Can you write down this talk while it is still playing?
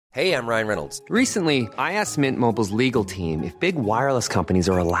Hey, I'm Ryan Reynolds. Recently, I asked Mint Mobile's legal team if big wireless companies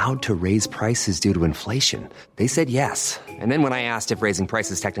are allowed to raise prices due to inflation. They said yes. And then when I asked if raising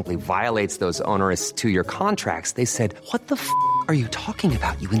prices technically violates those onerous two-year contracts, they said, "What the f*** are you talking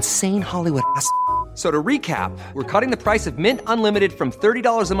about, you insane Hollywood ass?" So to recap, we're cutting the price of Mint Unlimited from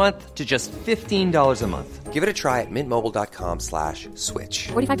 $30 a month to just $15 a month. Give it a try at mintmobile.com/switch.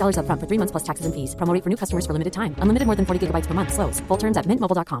 $45 up front for 3 months plus taxes and fees. Promo rate for new customers for limited time. Unlimited more than 40 gigabytes per month. Slows full terms at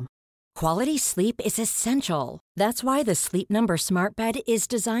mintmobile.com. Quality sleep is essential. That's why the Sleep Number Smart Bed is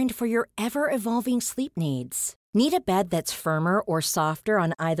designed for your ever-evolving sleep needs. Need a bed that's firmer or softer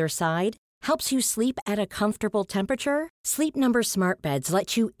on either side? Helps you sleep at a comfortable temperature? Sleep Number Smart Beds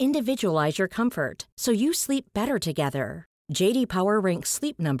let you individualize your comfort, so you sleep better together. J.D. Power ranks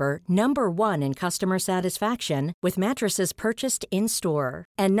Sleep Number number 1 in customer satisfaction with mattresses purchased in-store.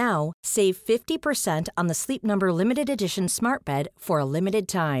 And now, save 50% on the Sleep Number Limited Edition Smart Bed for a limited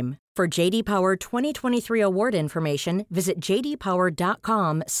time. For J.D. Power 2023 award information, visit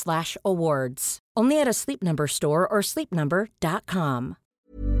jdpower.com/awards. Only at a Sleep Number store or sleepnumber.com.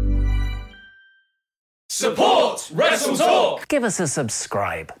 Support Wrestle Talk! Give us a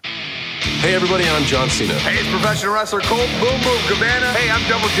subscribe. Hey everybody, I'm John Cena. Hey, it's professional wrestler Colt Boom Boom Cabana. Hey, I'm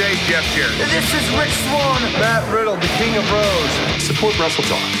Double J, Jeff here. This is Rich Swann. Matt Riddle, the King of Rose. Support Wrestle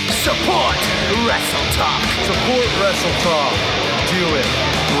Talk. Support Wrestle Talk. Support Wrestle Talk. Do it,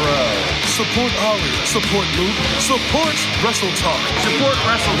 bro. Support Ollie. Support Luke. Support Wrestle Talk. Support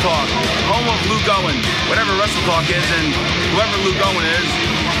Wrestle Talk. Home of Luke Owen. Whatever Wrestle Talk is and whoever Luke Owen is.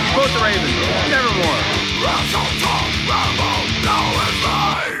 Support the Ravens. Nevermore. Wrestle Talk. Rambo. Now is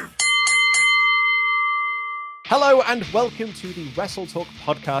live. Hello and welcome to the Wrestle Talk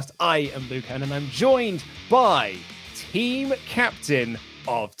podcast. I am Luke and I'm joined by team captain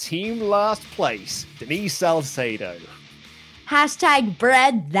of Team Last Place, Denise Salcedo. Hashtag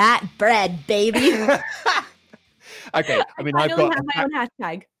bread that bread, baby. Okay, I mean, I've got my own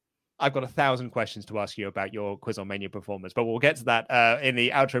hashtag. I've got 1,000 questions to ask you about your Quiz on Mania performance, but we'll get to that in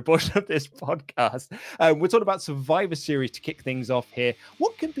the outro portion of this podcast. We're talking about Survivor Series to kick things off here.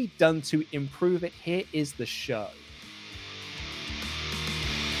 What can be done to improve it? Here is the show.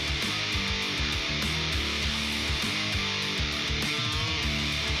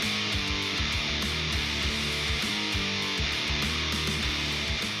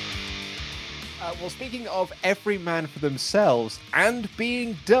 Well, speaking of every man for themselves and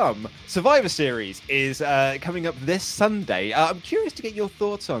being dumb, Survivor Series is coming up this Sunday. I'm curious to get your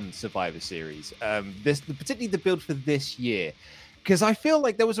thoughts on Survivor Series, particularly the build for this year, because I feel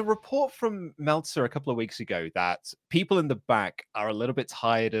like there was a report from Meltzer a couple of weeks ago that people in the back are a little bit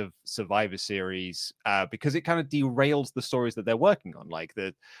tired of Survivor Series because it kind of derails the stories that they're working on. Like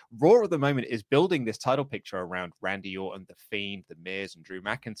the Raw at the moment is building this title picture around Randy Orton, The Fiend, The Miz, and Drew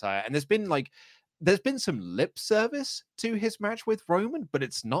McIntyre, and there's been some lip service to his match with Roman, but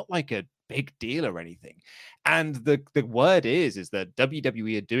it's not like a big deal or anything. And the word is that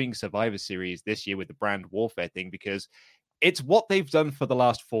WWE are doing Survivor Series this year with the brand warfare thing because it's what they've done for the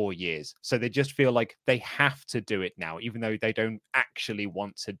last 4 years. So they just feel like they have to do it now, even though they don't actually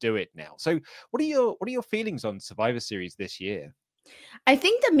want to do it now. So what are your feelings on Survivor Series this year? I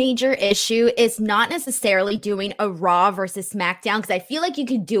think the major issue is not necessarily doing a Raw versus SmackDown, because I feel like you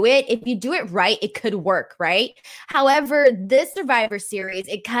could do it. If you do it right, it could work, right? However, this Survivor Series,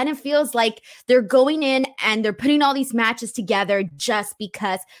 it kind of feels like they're going in and they're putting all these matches together just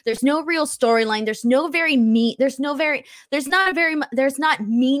because there's no real storyline. There's not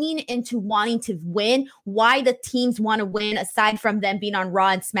meaning into wanting to win, why the teams want to win aside from them being on Raw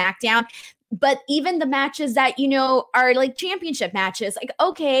and SmackDown. But even the matches that, are like championship matches, like,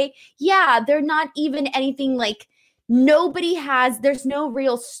 okay, yeah, they're not even anything like there's no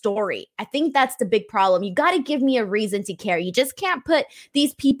real story. I think that's the big problem. You got to give me a reason to care. You just can't put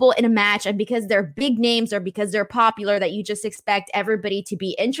these people in a match and because they're big names or because they're popular that you just expect everybody to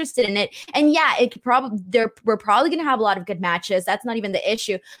be interested in it. And yeah, we're probably going to have a lot of good matches. That's not even the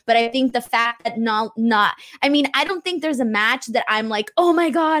issue. But I think the fact that I don't think there's a match that I'm like, oh my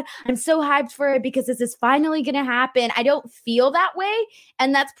God, I'm so hyped for it because this is finally going to happen. I don't feel that way.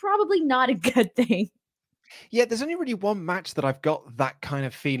 And that's probably not a good thing. Yeah, there's only really one match that I've got that kind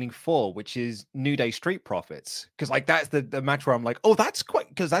of feeling for, which is New Day Street Profits. Because that's the match where I'm like, oh,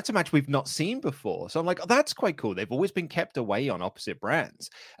 because that's a match we've not seen before. So I'm like, oh, that's quite cool. They've always been kept away on opposite brands.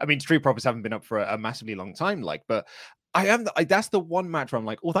 I mean, Street Profits haven't been up for a massively long time, but that's the one match where I'm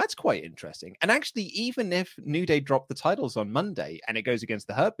like, oh, that's quite interesting. And actually, even if New Day drop the titles on Monday and it goes against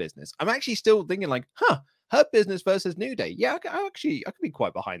the Hurt Business, I'm actually still thinking like, Hurt Business versus New Day. Yeah, I could be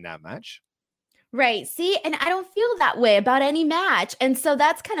quite behind that match. Right. See, and I don't feel that way about any match. And so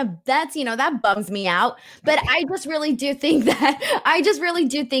that bums me out. But I just really do think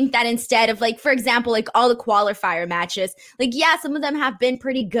that instead of, like, for example, like all the qualifier matches, like, yeah, some of them have been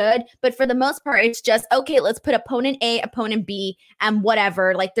pretty good, but for the most part, it's just, okay, let's put opponent A, opponent B, and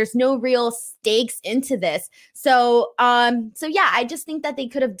whatever. Like, there's no real stakes into this. So yeah, I just think that they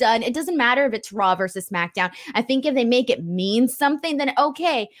could have done, it doesn't matter if it's Raw versus SmackDown. I think if they make it mean something, then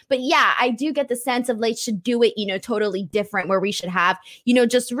okay. But yeah, I do get the sense of they should do it, totally different, where we should have,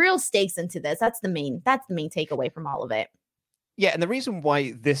 just real stakes into this. That's the main takeaway from all of it. Yeah, and the reason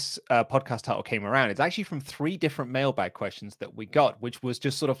why this podcast title came around is actually from 3 different mailbag questions that we got, which was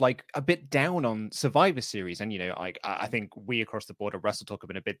just sort of like a bit down on Survivor Series. And, I think we across the board at Wrestle Talk have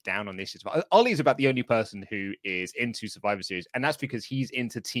been a bit down on this as well. Ollie's about the only person who is into Survivor Series, and that's because he's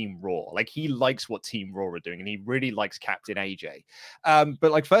into Team Raw. Like, he likes what Team Raw are doing, and he really likes Captain AJ.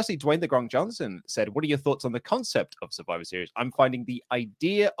 But, like, firstly, Dwayne The Gronk Johnson said, what are your thoughts on the concept of Survivor Series? I'm finding the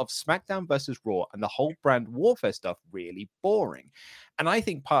idea of SmackDown versus Raw and the whole brand warfare stuff really boring. And I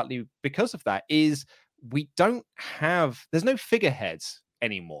think partly because of that is there's no figureheads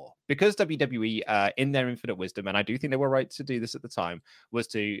anymore, because WWE in their infinite wisdom, and I do think they were right to do this at the time, was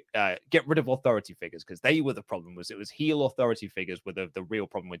to get rid of authority figures, because they were the problem. It was heel authority figures were the real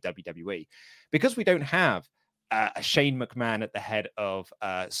problem with WWE, because we don't have a Shane McMahon at the head of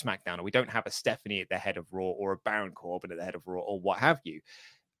SmackDown, or we don't have a Stephanie at the head of Raw, or a Baron Corbin at the head of Raw, or what have you.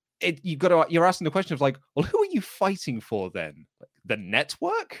 You're asking the question of, like, well, who are you fighting for then? Like, the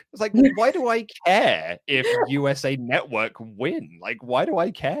network? It's like, why do I care if USA Network win? Like, why do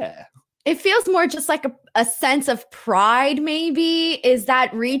I care? It feels more just like a sense of pride, maybe. Is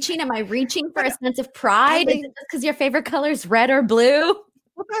that reaching? Am I reaching for a sense of pride? Is it just because your favorite color is red or blue?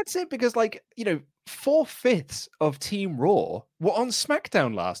 Well, that's it, because, like, 4/5 of Team Raw were on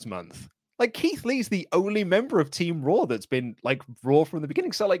SmackDown last month. Like, Keith Lee's the only member of Team Raw that's been, like, Raw from the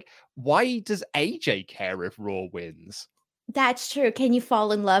beginning. So, like, why does AJ care if Raw wins? That's true. Can you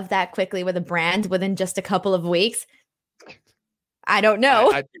fall in love that quickly with a brand within just a couple of weeks? I don't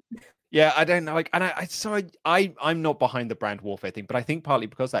know. I don't know. Like, and I'm not behind the brand warfare thing, but I think partly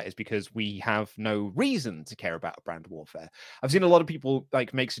because that is because we have no reason to care about brand warfare. I've seen a lot of people,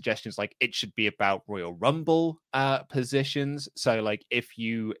 like, make suggestions like it should be about Royal Rumble positions. So, like, if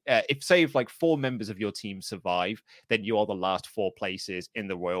like 4 members of your team survive, then you're the last 4 places in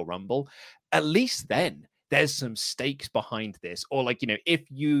the Royal Rumble. At least then there's some stakes behind this. Or, like, if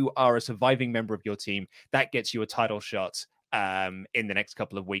you are a surviving member of your team, that gets you a title shot in the next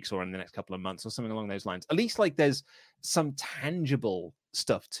couple of weeks or in the next couple of months or something along those lines. At least, like, there's some tangible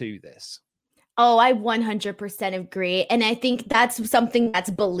stuff to this. Oh, I 100% agree. And I think that's something that's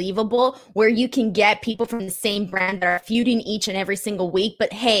believable, where you can get people from the same brand that are feuding each and every single week.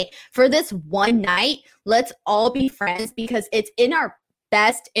 But hey, for this one night, let's all be friends, because it's in our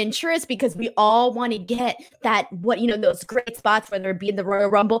best interest, because we all want to get that, those great spots, whether it be in the Royal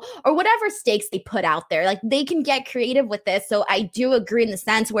Rumble or whatever stakes they put out there. Like, they can get creative with this. So I do agree in the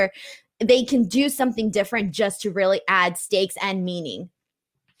sense where they can do something different just to really add stakes and meaning.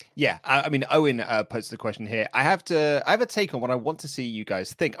 Yeah, I mean, Owen puts the question here. I have a take on what I want to see you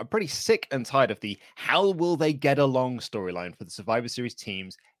guys think. I'm pretty sick and tired of the how will they get along storyline for the Survivor Series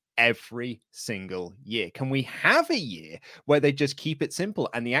teams every single year. Can we have a year where they just keep it simple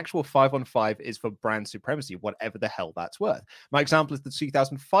and the actual 5-on-5 is for brand supremacy, whatever the hell that's worth? My example is the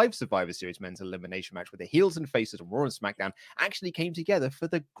 2005 Survivor Series men's elimination match, where the heels and faces of Raw and SmackDown actually came together for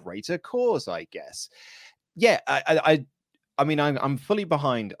the greater cause, I guess. Yeah, I mean, I'm fully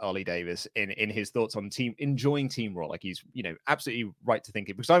behind Ollie Davis in his thoughts on enjoying Team Raw. Like, he's, absolutely right to think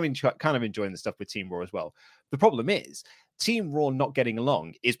it, because I'm kind of enjoying the stuff with Team Raw as well. The problem is Team Raw not getting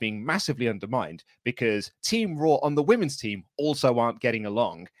along is being massively undermined, because Team Raw on the women's team also aren't getting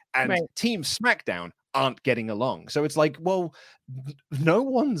along, and right. Team SmackDown aren't getting along. So it's like, well, no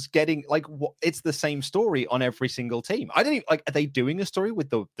one's getting, like, it's the same story on every single team. I don't even, like, are they doing a story with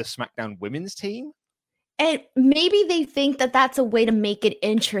the SmackDown women's team? And maybe they think that that's a way to make it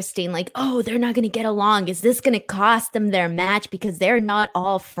interesting. Like, oh, they're not going to get along. Is this going to cost them their match because they're not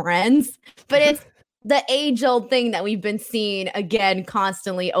all friends? But it's the age-old thing that we've been seeing again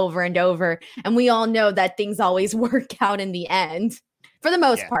constantly over and over. And we all know that things always work out in the end, for the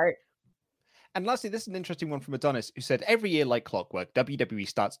most part. And lastly, this is an interesting one from Adonis, who said, every year, like clockwork, WWE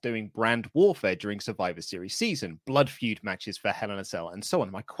starts doing brand warfare during Survivor Series season, blood feud matches for Hell in a Cell, and so on.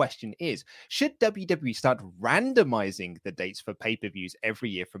 My question is, should WWE start randomizing the dates for pay-per-views every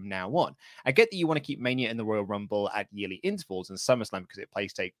year from now on? I get that you want to keep Mania and the Royal Rumble at yearly intervals and SummerSlam because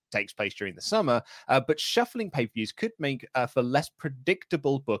it takes place during the summer, but shuffling pay-per-views could make for less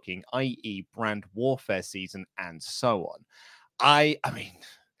predictable booking, i.e. brand warfare season, and so on. I mean...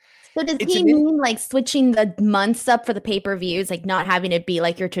 So does he mean like switching the months up for the pay-per-views, like not having it be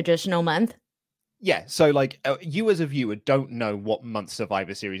like your traditional month? Yeah. So like you as a viewer don't know what month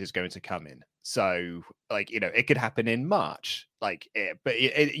Survivor Series is going to come in. So like, it could happen in March,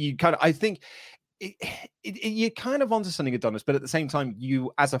 you kind of, I think you're kind of onto something, Adonis, but at the same time,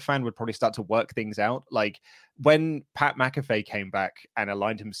 you as a fan would probably start to work things out. Like when Pat McAfee came back and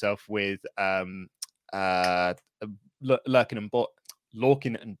aligned himself with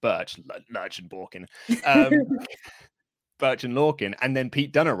Lorcan and Birch, Lurch and Borkin, Birch and Lorcan, and then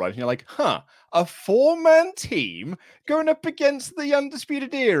Pete Dunne arrives, and you're like, a 4-man team going up against the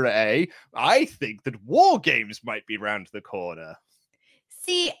Undisputed Era, eh? I think that War Games might be round the corner.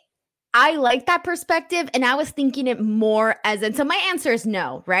 See, I like that perspective, and I was thinking it more as in, so my answer is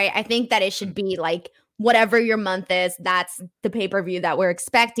no, right? I think that it should be like, whatever your month is, that's the pay-per-view that we're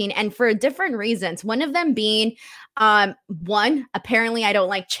expecting. And for different reasons. One of them being, one, apparently I don't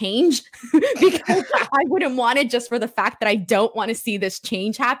like change because I wouldn't want it just for the fact that I don't want to see this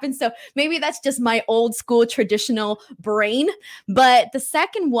change happen. So maybe that's just my old school traditional brain. But the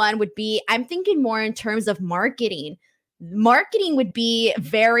second one would be, I'm thinking more in terms of marketing. Marketing would be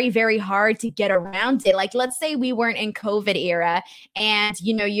very, very hard to get around it. Like, let's say we weren't in COVID era and,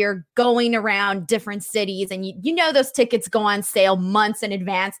 you're going around different cities and those tickets go on sale months in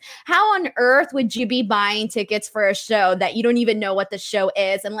advance. How on earth would you be buying tickets for a show that you don't even know what the show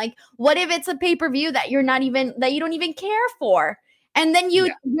is? And like, what if it's a pay-per-view that you don't even care for? And then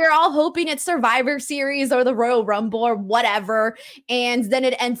you're all hoping it's Survivor Series or the Royal Rumble or whatever. And then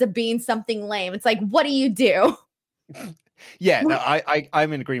it ends up being something lame. It's like, what do you do? Yeah, no,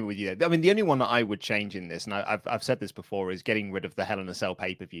 I'm in agreement with you there. I mean, the only one that I would change in this, and I've said this before, is getting rid of the Hell in a Cell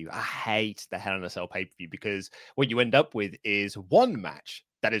pay-per-view. I hate the Hell in a Cell pay-per-view because what you end up with is one match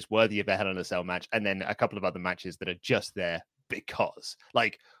that is worthy of a Hell in a Cell match, and then a couple of other matches that are just there because.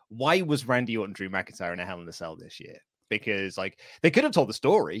 Like, why was Randy Orton, Drew McIntyre in a Hell in a Cell this year? Because, like, they could have told the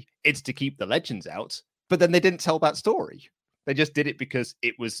story. It's to keep the legends out, but then they didn't tell that story. They just did it because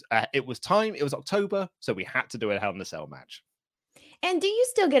it was time. It was October, so we had to do a Hell in a Cell match. And do you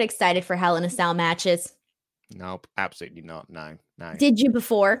still get excited for Hell in a Cell matches? Nope, absolutely not. No. Did you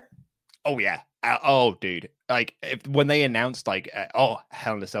before? Oh yeah. Dude. Like when they announced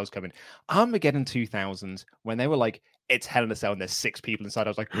Hell in a Cell's coming, Armageddon 2000, when they were like, it's Hell in a Cell and there's 6 people inside,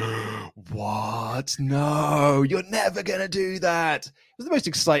 I was like, what? No, you're never gonna do that. It was the most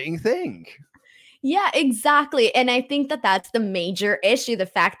exciting thing. Yeah, exactly. And I think that that's the major issue. The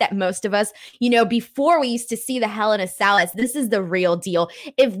fact that most of us, before we used to see the Hell in a Cell as this is the real deal.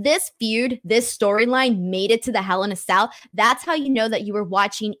 If this feud, this storyline made it to the Hell in a Cell, that's how you know that you were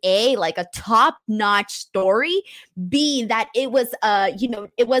watching A, like a top-notch story, B, that it was,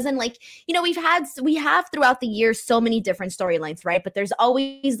 it wasn't like, we have throughout the years so many different storylines, right? But there's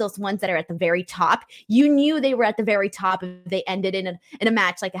always those ones that are at the very top. You knew they were at the very top if they ended in a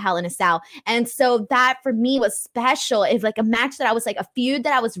match like a Hell in a Cell. And so that for me was special. If like a match that I was like a feud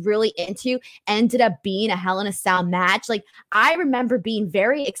that I was really into ended up being a Hell in a Cell match, like I remember being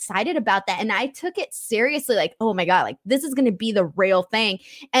very excited about that. And I took it seriously, like, oh my God, like this is going to be the real thing.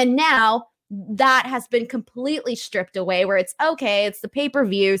 And now that has been completely stripped away where it's okay, it's the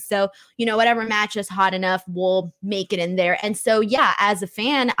pay-per-view. So, whatever match is hot enough, we'll make it in there. And so, yeah, as a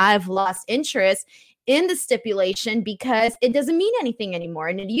fan, I've lost interest in the stipulation because it doesn't mean anything anymore.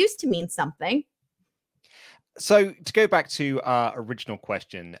 And it used to mean something. So to go back to our original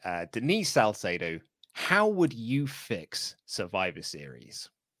question, Denise Salcedo, how would you fix Survivor Series?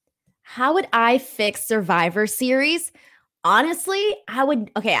 How would I fix Survivor Series? Honestly, I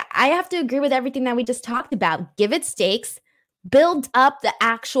have to agree with everything that we just talked about. Give it stakes. Build up the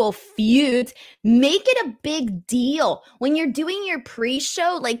actual feuds, make it a big deal. When you're doing your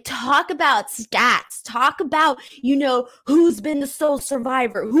pre-show, like talk about stats, talk about, who's been the sole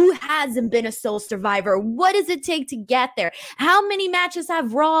survivor, who hasn't been a sole survivor, what does it take to get there? How many matches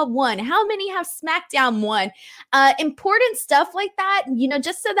have Raw won? How many have SmackDown won? Important stuff like that,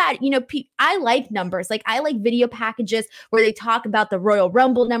 just so that, I like numbers. Like I like video packages where they talk about the Royal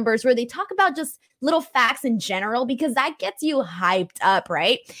Rumble numbers, where they talk about just little facts in general, because that gets you you hyped up,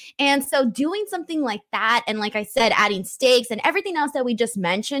 right? And so doing something like that, and like I said, adding stakes and everything else that we just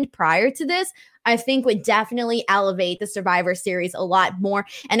mentioned prior to this, I think would definitely elevate the Survivor Series a lot more.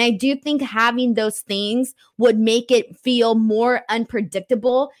 And I do think having those things would make it feel more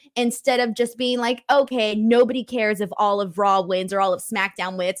unpredictable instead of just being like, okay, nobody cares if all of Raw wins or all of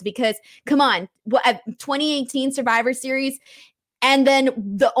SmackDown wins, because come on, 2018 Survivor Series, and then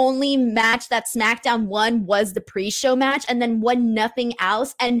the only match that SmackDown won was the pre-show match, and then won nothing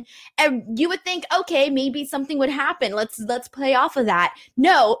else. And you would think, okay, maybe something would happen. Let's play off of that.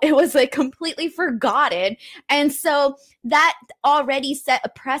 No, it was like completely forgotten. And so that already set a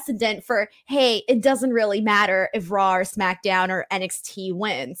precedent for, hey, it doesn't really matter if Raw or SmackDown or NXT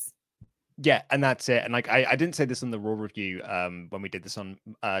wins. Yeah, and that's it. And like I didn't say this on the Raw review when we did this on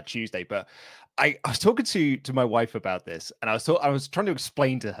Tuesday, but I was talking to my wife about this, and I was trying to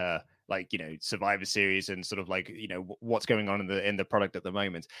explain to her, like, you know, Survivor Series and sort of like, you know, what's going on in the product at the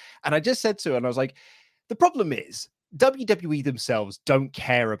moment. And I just said to her, and I was like, the problem is WWE themselves don't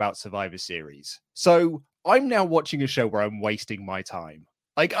care about Survivor Series. So I'm now watching a show where I'm wasting my time.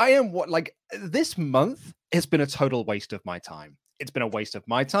 Like this month has been a total waste of my time. It's been a waste of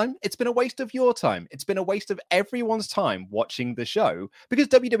my time. It's been a waste of your time. It's been a waste of everyone's time watching the show because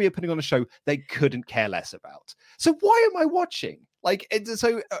WWE are putting on a show they couldn't care less about. So why am I watching?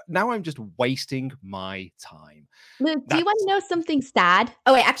 Now I'm just wasting my time. Luke, do you want to know something sad?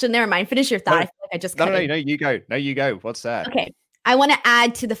 Oh, wait, actually, never mind. Finish your thought. I feel like I just No, you go. No, you go. What's sad? Okay. I want to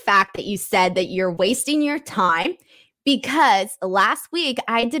add to the fact that you said that you're wasting your time because last week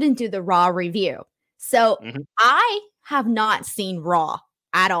I didn't do the Raw review. So I have not seen Raw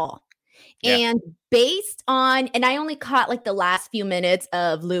at all. Yeah. And based on, and I only caught like the last few minutes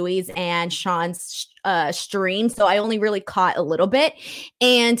of Louis and Sean's stream. So I only really caught a little bit.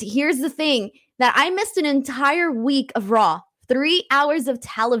 And here's the thing, that I missed an entire week of Raw, 3 hours of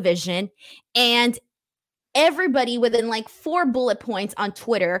television, and everybody within like 4 bullet points on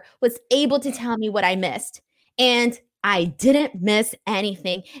Twitter was able to tell me what I missed. And I didn't miss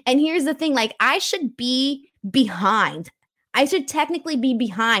anything. And here's the thing, like I should be behind. I should technically be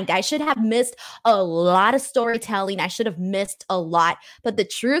behind. I should have missed a lot of storytelling. I should have missed a lot. But the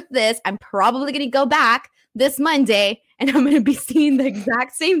truth is, I'm probably going to go back this Monday and I'm going to be seeing the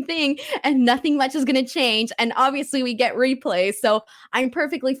exact same thing and nothing much is going to change. And obviously we get replays, so I'm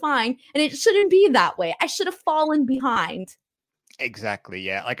perfectly fine. And it shouldn't be that way. I should have fallen behind. Exactly,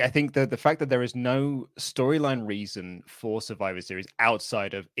 yeah. Like I think the fact that there is no storyline reason for Survivor Series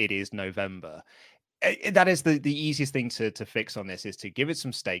outside of it is November, that is the easiest thing to fix on this, is to give it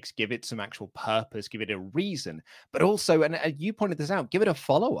some stakes, give it some actual purpose, give it a reason, but also, and you pointed this out, give it a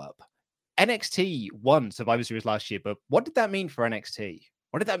follow-up. NXT won Survivor Series last year, but what did that mean for NXT?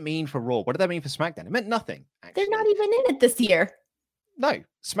 What did that mean for Raw? What did that mean for SmackDown? It meant nothing, actually. They're not even in it this year. No,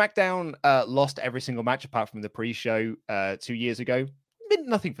 SmackDown lost every single match apart from the pre-show 2 years ago. It meant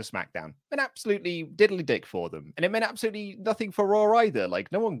nothing for SmackDown. It meant absolutely diddly dick for them. And it meant absolutely nothing for Raw either.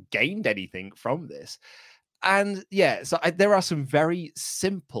 Like, no one gained anything from this. And yeah, so there are some very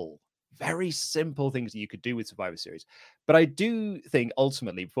simple things that you could do with Survivor Series. But I do think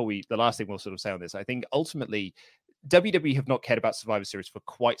ultimately, the last thing we'll sort of say on this, I think ultimately WWE have not cared about Survivor Series for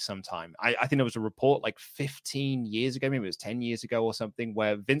quite some time. I think there was a report like 15 years ago, maybe it was 10 years ago or something,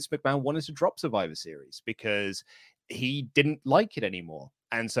 where Vince McMahon wanted to drop Survivor Series because he didn't like it anymore.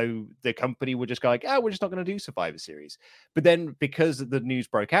 And so the company would just go like, we're just not going to do Survivor Series. But then because the news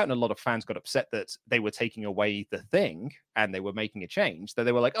broke out and a lot of fans got upset that they were taking away the thing and they were making a change, that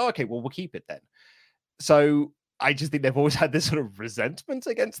they were like, oh, okay, well, we'll keep it then. So I just think they've always had this sort of resentment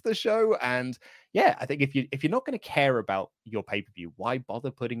against the show. And yeah, I think if you're not going to care about your pay-per-view, why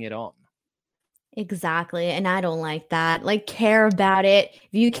bother putting it on? Exactly. And I don't like that. Like, care about it.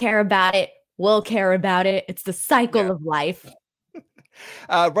 If you care about it, we'll care about it. It's the cycle of life.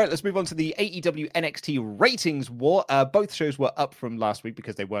 Right, let's move on to the AEW NXT ratings war. Both shows were up from last week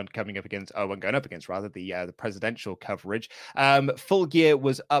because they weren't going up against the presidential coverage. Full Gear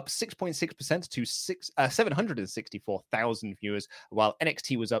was up 6.6% to 764,000 viewers, while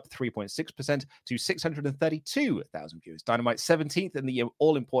NXT was up 3.6% to 632,000 viewers. Dynamite 17th in the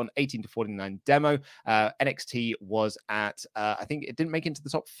all-important 18 to 49 demo. NXT was at, I think it didn't make it into the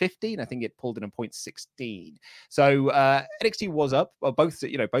top 15. I think it pulled in a 0.16. So NXT was up. Well,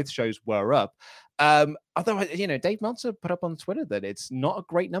 both shows were up. Although, Dave Meltzer put up on Twitter that it's not a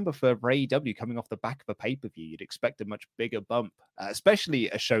great number for AEW coming off the back of a pay-per-view. You'd expect a much bigger bump, especially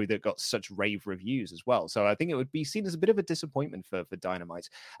a show that got such rave reviews as well. So I think it would be seen as a bit of a disappointment for Dynamite.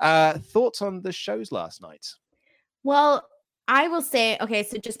 Thoughts on the shows last night? Well, I will say, okay,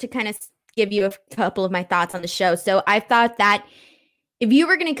 so just to kind of give you a couple of my thoughts on the show. So I thought that if you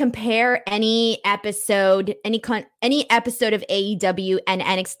were going to compare any episode of AEW and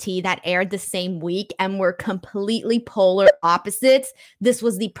NXT that aired the same week and were completely polar opposites, this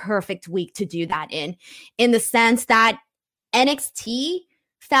was the perfect week to do that in the sense that NXT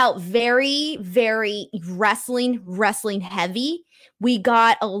felt very, very wrestling heavy. We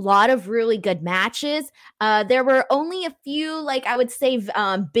got a lot of really good matches. There were only a few, like I would say,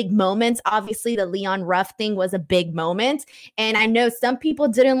 big moments. Obviously, the Leon Ruff thing was a big moment. And I know some people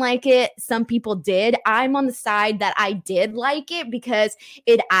didn't like it. Some people did. I'm on the side that I did like it because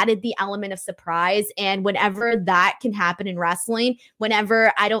it added the element of surprise. And whenever that can happen in wrestling,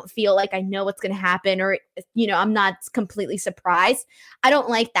 whenever I don't feel like I know what's going to happen or, I'm not completely surprised, I don't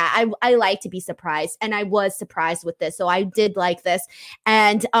like that. I like to be surprised. And I was surprised with this. So I did like this.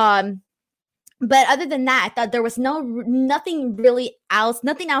 And but other than that, I thought there was nothing else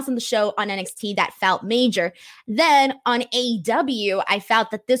in the show on NXT that felt major. Then on AEW, I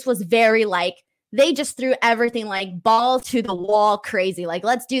felt that this was very they just threw everything like ball to the wall crazy. Like,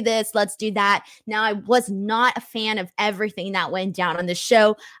 let's do this, let's do that. Now, I was not a fan of everything that went down on the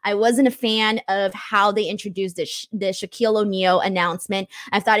show. I wasn't a fan of how they introduced the Shaquille O'Neal announcement.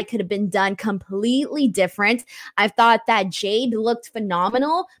 I thought it could have been done completely different. I thought that Jade looked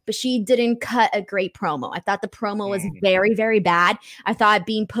phenomenal, but she didn't cut a great promo. I thought the promo was very, very bad. I thought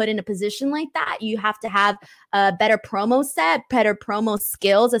being put in a position like that, you have to have a better promo set, better promo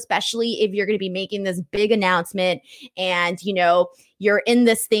skills, especially if you're going to be making this big announcement and, you're in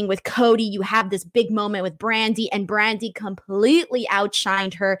this thing with Cody. You have this big moment with Brandi, and Brandi completely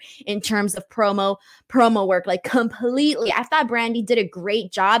outshined her in terms of promo work, like completely. I thought Brandi did a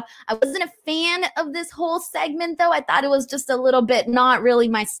great job. I wasn't a fan of this whole segment, though. I thought it was just a little bit not really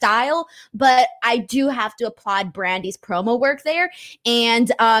my style, but I do have to applaud Brandi's promo work there.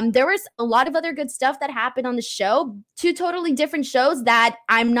 And there was a lot of other good stuff that happened on the show, 2 totally different shows that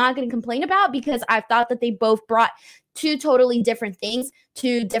I'm not going to complain about because I thought that they both brought 2 totally different things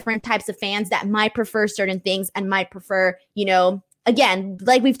to different types of fans that might prefer certain things and might prefer, again,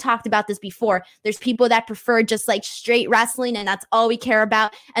 like we've talked about this before, there's people that prefer just like straight wrestling and that's all we care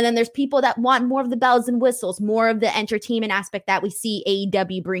about. And then there's people that want more of the bells and whistles, more of the entertainment aspect that we see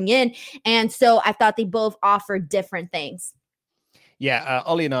AEW bring in. And so I thought they both offered different things. Yeah,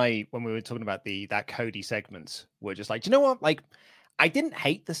 Ollie and I, when we were talking about that Cody segment, were just like, do you know what? Like, I didn't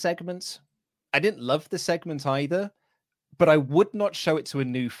hate the segments. I didn't love the segment either. But I would not show it to a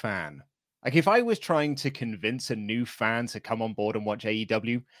new fan. Like, if I was trying to convince a new fan to come on board and watch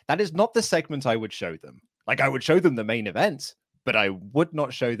AEW, that is not the segment I would show them. Like, I would show them the main event, but I would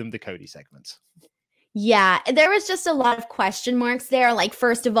not show them the Cody segment. Yeah, there was just a lot of question marks there. Like,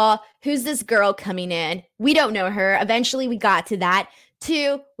 first of all, who's this girl coming in? We don't know her. Eventually, we got to that.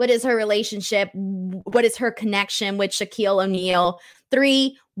 2, what is her relationship? What is her connection with Shaquille O'Neal?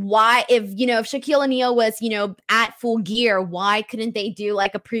 3, why, if Shaquille O'Neal was, at Full Gear, why couldn't they do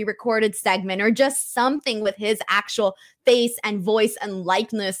like a pre-recorded segment or just something with his actual face and voice and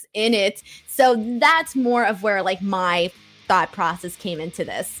likeness in it? So that's more of where like my thought process came into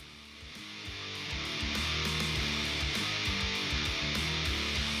this.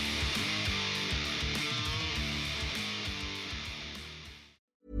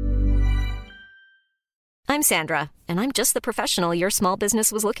 I'm Sandra, and I'm just the professional your small business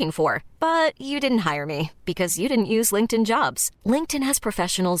was looking for. But you didn't hire me because you didn't use LinkedIn Jobs. LinkedIn has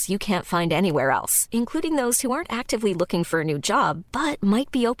professionals you can't find anywhere else, including those who aren't actively looking for a new job, but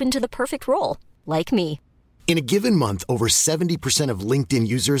might be open to the perfect role, like me. In a given month, over 70% of LinkedIn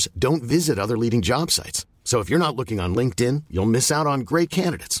users don't visit other leading job sites. So if you're not looking on LinkedIn, you'll miss out on great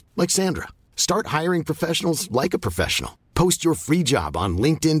candidates, like Sandra. Start hiring professionals like a professional. Post your free job on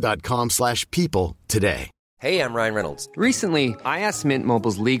linkedin.com/people today. Hey, I'm Ryan Reynolds. Recently, I asked Mint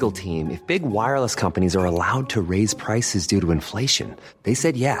Mobile's legal team if big wireless companies are allowed to raise prices due to inflation. They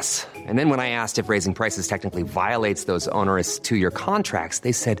said yes. And then when I asked if raising prices technically violates those onerous 2-year contracts,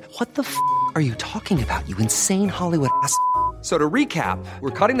 they said, "What the f*** are you talking about, you insane Hollywood ass?" So to recap,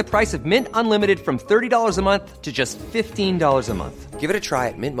 we're cutting the price of Mint Unlimited from $30 a month to just $15 a month. Give it a try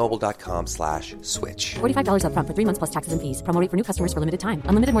at mintmobile.com/switch. $45 up front for 3 months plus taxes and fees. Promo rate for new customers for limited time.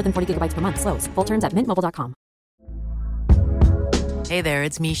 Unlimited more than 40 gigabytes per month. Slows full terms at mintmobile.com. Hey there,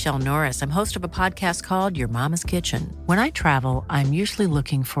 it's Michelle Norris. I'm host of a podcast called Your Mama's Kitchen. When I travel, I'm usually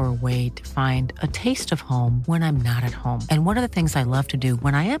looking for a way to find a taste of home when I'm not at home. And one of the things I love to do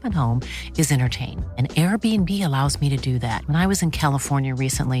when I am at home is entertain. And Airbnb allows me to do that. When I was in California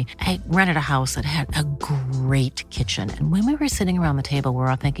recently, I rented a house that had a great kitchen. And when we were sitting around the table, we're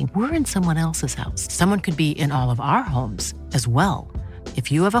all thinking, we're in someone else's house. Someone could be in all of our homes as well.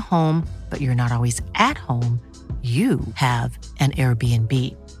 If you have a home, but you're not always at home, you have an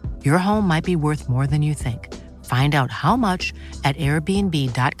Airbnb. Your home might be worth more than you think. Find out how much at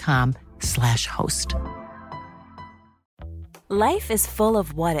airbnb.com/host. Life is full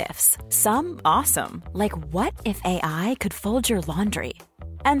of what-ifs. Some awesome, like what if AI could fold your laundry?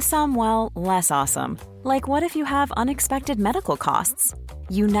 And some, well, less awesome, like what if you have unexpected medical costs?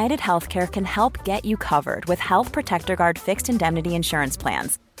 United Healthcare can help get you covered with Health Protector Guard fixed indemnity insurance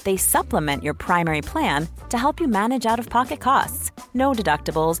plans. They supplement your primary plan to help you manage out-of-pocket costs. No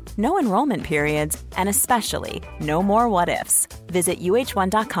deductibles, no enrollment periods, and especially no more what-ifs. Visit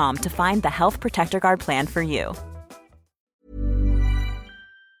uh1.com to find the Health Protector Guard plan for you.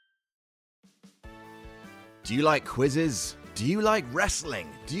 Do you like quizzes? Do you like wrestling?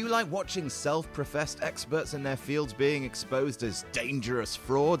 Do you like watching self-professed experts in their fields being exposed as dangerous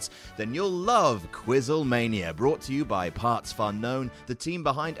frauds? Then you'll love Quizzlemania, brought to you by Parts Unknown, the team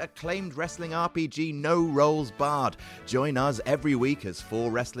behind acclaimed wrestling RPG No Rolls Barred. Join us every week as 4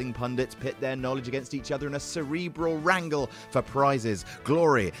 wrestling pundits pit their knowledge against each other in a cerebral wrangle for prizes,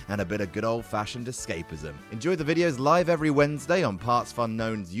 glory, and a bit of good old-fashioned escapism. Enjoy the videos live every Wednesday on Parts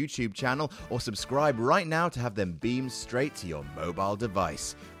Unknown's YouTube channel, or subscribe right now to have them beamed straight to your mobile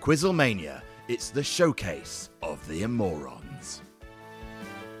device. Quizzlemania, it's the showcase of the immorons.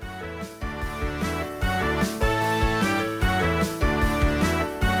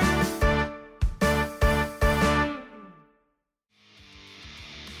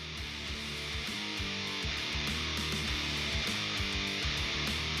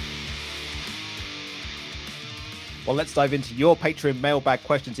 Well, let's dive into your Patreon mailbag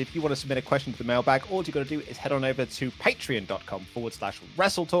questions. If you want to submit a question to the mailbag, all you got to do is head on over to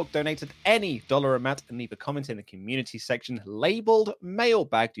patreon.com/WrestleTalk. Donate at any dollar amount and leave a comment in the community section labeled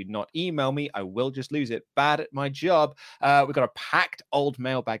mailbag. Do not email me. I will just lose it. Bad at my job. We've got a packed old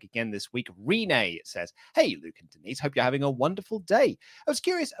mailbag again this week. Renee says, "Hey, Luke and Denise, hope you're having a wonderful day. I was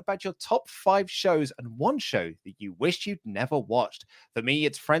curious about your top 5 shows and one show that you wished you'd never watched. For me,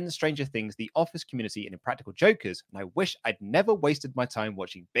 it's Friends, Stranger Things, The Office, Community, and Impractical Jokers. And I wish I'd never wasted my time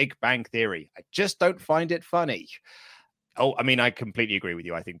watching Big Bang Theory. I just don't find it funny." Oh, I mean, I completely agree with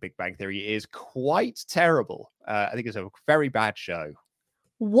you. I think Big Bang Theory is quite terrible. I think it's a very bad show.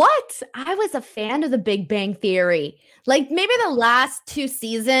 What? I was a fan of the Big Bang Theory. Like maybe the last 2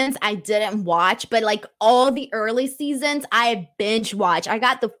 seasons I didn't watch, but like all the early seasons I binge watched. I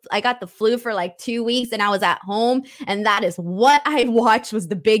got the flu for like 2 weeks and I was at home, and that is what I watched was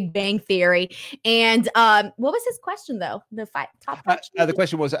the Big Bang Theory. And what was his question though? The top 5 the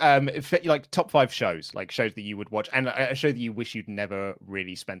question was like top 5 shows, like shows that you would watch and a show that you wish you'd never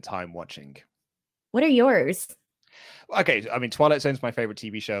really spent time watching. What are yours? Okay, I mean, Twilight Zone's my favorite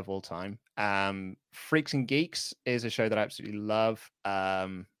TV show of all time. Freaks and Geeks is a show that I absolutely love. I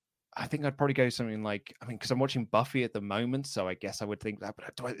think I'd probably go something like, I mean, because I'm watching Buffy at the moment, so I guess I would think that,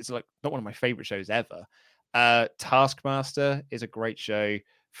 but it's like not one of my favorite shows ever. Taskmaster is a great show.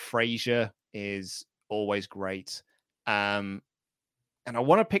 Frasier is always great. And I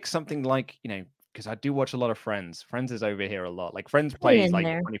want to pick something like, because I do watch a lot of Friends. Friends is over here a lot. Like Friends plays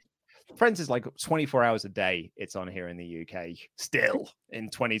like 24 hours a day. It's on here in the UK still in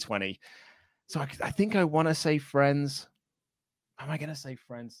 2020. So I think I want to say Friends. Am I going to say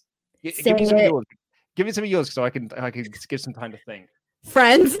Friends? Give me some of yours. Give me some of yours so I can give some time to think.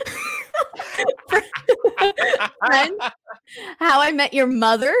 Friends. Friends. How I Met Your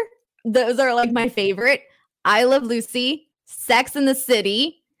Mother. Those are like my favorite. I Love Lucy. Sex and the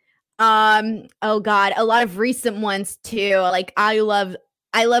City. Oh God, a lot of recent ones too. Like I love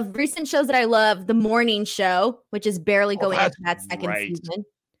recent shows that I love. The Morning Show, which is barely going into that second season.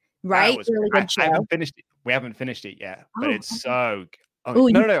 Right? Really good show. I haven't finished it. We haven't finished it yet, but it's so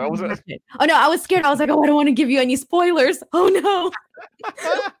good. No, I wasn't. Oh no, I was scared. I was like, I don't want to give you any spoilers. Oh no.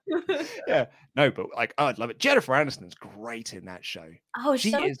 Yeah. No, but like, I'd love it. Jennifer Aniston's great in that show. Oh,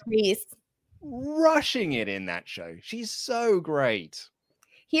 she is Reese. Rushing it in that show. She's so great.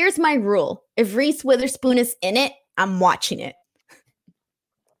 Here's my rule. If Reese Witherspoon is in it, I'm watching it.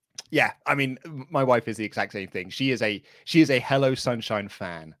 Yeah, I mean, my wife is the exact same thing. She is a Hello Sunshine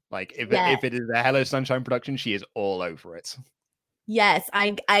fan. Like if it is a Hello Sunshine production, she is all over it. Yes,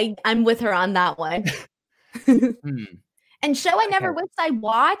 I'm with her on that one. And show I never wished I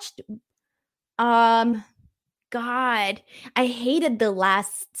watched. God, I hated the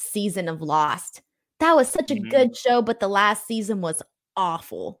last season of Lost. That was such a good show, but the last season was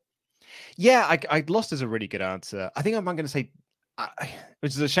awful. Yeah, I Lost is a really good answer. I think I'm going to say.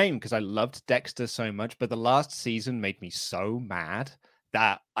 Which is a shame because I loved Dexter so much, but the last season made me so mad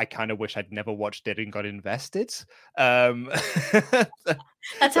that I kind of wish I'd never watched it and got invested. That's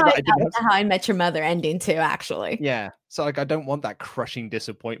how I felt with How I Met Your Mother ending too, actually. Yeah. So like I don't want that crushing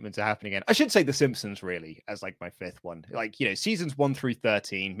disappointment to happen again. I should say The Simpsons really as like my fifth one. Like, you know, seasons 1 through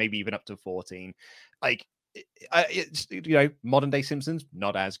 13, maybe even up to 14. Like it's, you know, modern day Simpsons,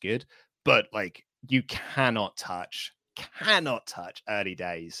 not as good, but like you cannot touch early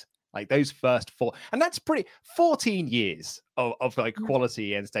days. Like those first 4, and that's pretty 14 years of like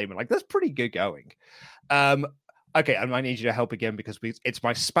quality entertainment. Like that's pretty good going. Okay, I might need you to help again because it's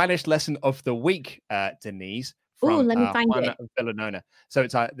my Spanish lesson of the week, Denise. From, let me find Juana it. of Villanona. So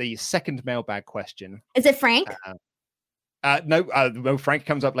it's the second mailbag question. Is it Frank? No, Frank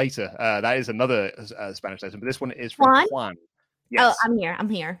comes up later. That is another Spanish lesson, but this one is from Juan. Yes. Oh, I'm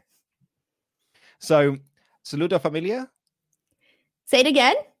here. So, saludo familia. Say it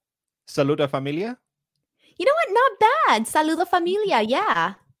again. Saludo familia. You know what? Not bad. Saludo familia.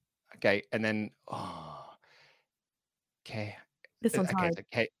 Yeah. Okay, and then okay. This one's hard.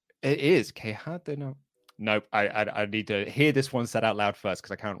 Okay, it is. No. Nope. I need to hear this one said out loud first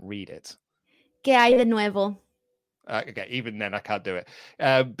because I can't read it. ¿Qué hay de nuevo? Okay, even then I can't do it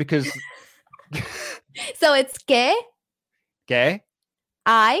because. So it's ¿qué? ¿Qué?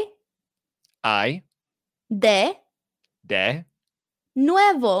 Hay. De.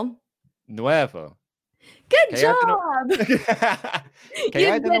 Nuevo. Good job.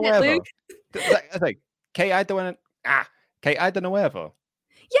 ¿Qué hay de nuevo? ¿Qué hay de nuevo?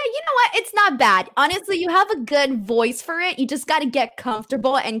 Yeah, you know what? It's not bad. Honestly, you have a good voice for it. You just got to get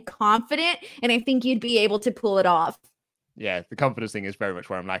comfortable and confident, and I think you'd be able to pull it off. Yeah, the confidence thing is very much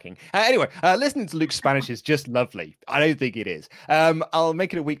where I'm lacking. Anyway, listening to Luke's Spanish is just lovely. I don't think it is. I'll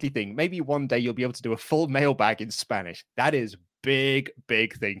make it a weekly thing. Maybe one day you'll be able to do a full mailbag in Spanish. That is big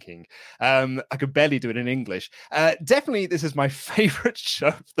thinking. I could barely do it in English. Definitely, this is my favorite show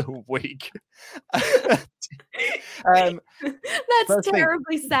of the week. That's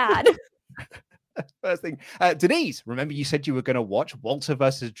terribly sad. First thing, Denise, remember you said you were going to watch Walter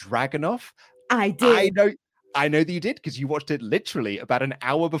versus Dragunov? I did. I know that you did because you watched it literally about an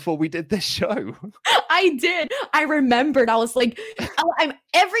hour before we did this show. I did. I remembered. I was like, I'm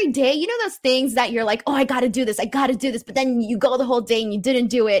every day, you know, those things that you're like, oh, I got to do this. But then you go the whole day and you didn't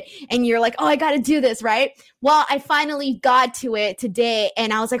do it. And you're like, oh, I got to do this. Right. Well, I finally got to it today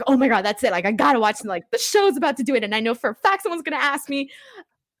and I was like, oh my God, that's it. Like, I got to watch like the show's about to do it. And I know for a fact someone's going to ask me.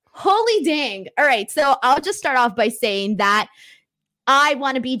 Holy dang. All right. So I'll just start off by saying that I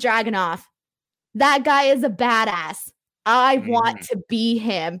want to be Dragunov. That guy is a badass. I want to be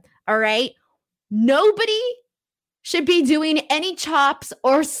him. All right. Nobody should be doing any chops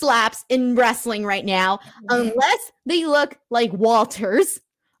or slaps in wrestling right now unless they look like Walters.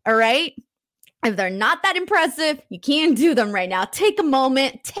 All right. If they're not that impressive, you can't do them right now. Take a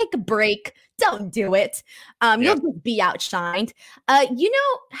moment, take a break. Don't do it. You'll just be outshined. You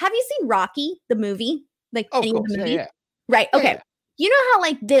know, have you seen Rocky, the movie? Like any of the movie? Yeah. Right. Okay. Yeah. You know how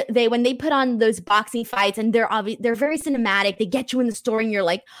like they when they put on those boxing fights and they're very cinematic, they get you in the story and you're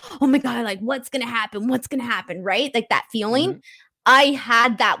like, oh my God, like what's gonna happen, right? Like that feeling. I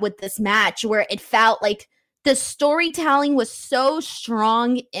had that with this match where it felt like the storytelling was so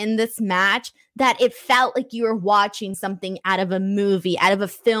strong in this match that it felt like you were watching something out of a movie, out of a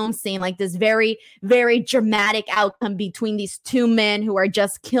film scene, like this very, very dramatic outcome between these two men who are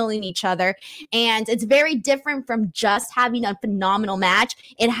just killing each other. And it's very different from just having a phenomenal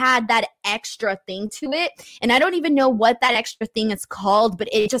match. It had that extra thing to it. And I don't even know what that extra thing is called, but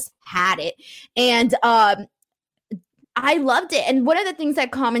it just had it. And, I loved it. And one of the things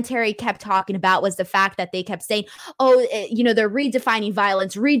that commentary kept talking about was the fact that they kept saying, oh, you know, they're redefining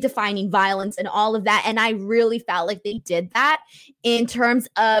violence and all of that. And I really felt like they did that in terms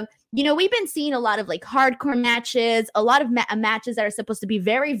of, you know, we've been seeing a lot of like hardcore matches, a lot of matches that are supposed to be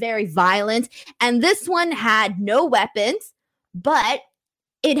very, very violent. And this one had no weapons, but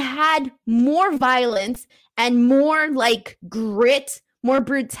it had more violence and more like grit, more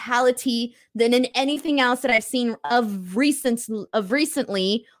brutality than in anything else that I've seen of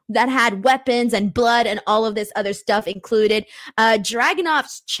recently that had weapons and blood and all of this other stuff included.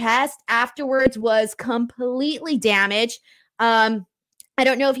 Dragunov's chest afterwards was completely damaged. I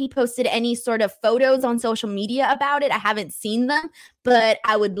don't know if he posted any sort of photos on social media about it. I haven't seen them, but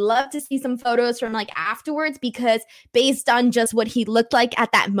I would love to see some photos from like afterwards, because based on just what he looked like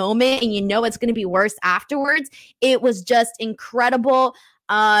at that moment, and you know it's going to be worse afterwards, it was just incredible.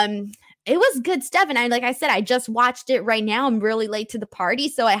 It was good stuff. And like I said, I just watched it right now. I'm really late to the party,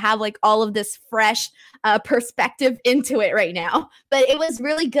 so I have like all of this fresh perspective into it right now. But it was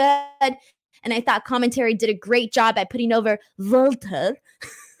really good. And I thought commentary did a great job at putting over Walter.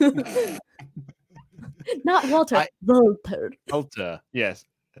 Not Walter, Walter. Walter, yes.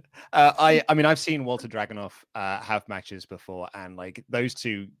 I mean, I've seen Walter Dragunov have matches before, and like those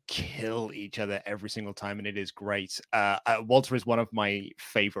two kill each other every single time, and it is great. Walter is one of my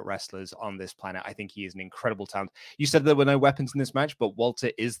favorite wrestlers on this planet. I think he is an incredible talent. You said there were no weapons in this match, but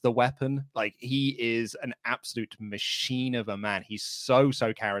Walter is the weapon. Like, he is an absolute machine of a man. He's so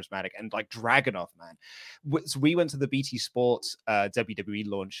charismatic, and like Dragunov, man. So we went to the BT Sports WWE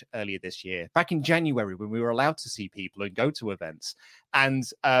launch earlier this year, back in January, when we were allowed to see people and go to events. And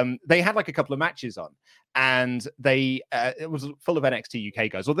they had like a couple of matches on, and it was full of NXT UK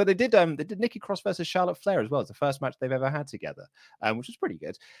guys. Although they did Nikki Cross versus Charlotte Flair as well. It's the first match they've ever had together, which was pretty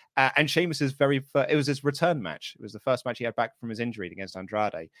good. And Sheamus's it was his return match. It was the first match he had back from his injury against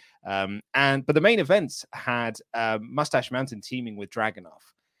Andrade. But the main event had Mustache Mountain teaming with Dragunov,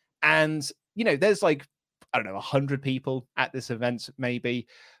 and there's like, I don't know, 100 people at this event maybe,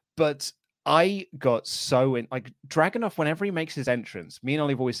 but I got so in, like, Dragunov, whenever he makes his entrance, me and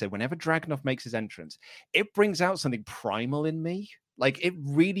Ollie have always said, whenever Dragunov makes his entrance, it brings out something primal in me. Like, it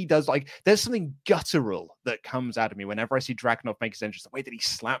really does. Like, there's something guttural that comes out of me whenever I see Dragunov make his entrance. The way that he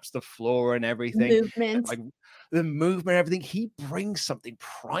slaps the floor and everything. Movement. Like, the movement and everything. He brings something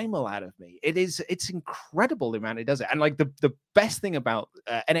primal out of me. It's incredible the amount he does it. And, like, the best thing about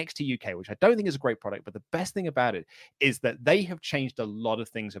NXT UK, which I don't think is a great product, but the best thing about it is that they have changed a lot of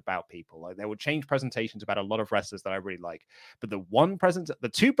things about people. Like, they will change presentations about a lot of wrestlers that I really like. But the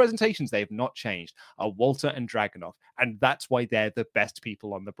two presentations they have not changed are Walter and Dragunov. And that's why they're the best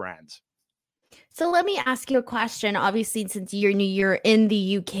people on the brand. So let me ask you a question. Obviously, since you're in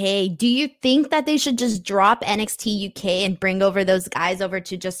the UK, do you think that they should just drop NXT UK and bring over those guys over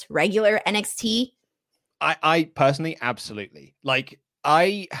to just regular NXT? I personally, absolutely. Like,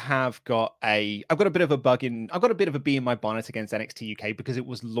 I've got a bit of a bee in my bonnet against NXT UK because it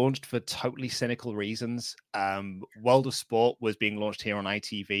was launched for totally cynical reasons. World of Sport was being launched here on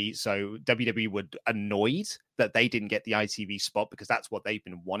ITV, so WWE were annoyed that they didn't get the ITV spot because that's what they've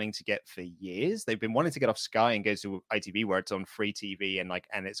been wanting to get for years. They've been wanting to get off Sky and go to ITV where it's on free TV and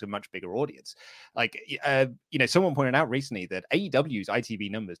it's a much bigger audience. Like, someone pointed out recently that AEW's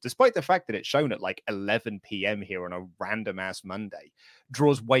ITV numbers, despite the fact that it's shown at like 11 p.m. here on a random ass Monday,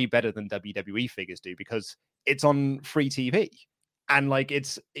 draws way better than WWE figures do because it's on free TV. And like,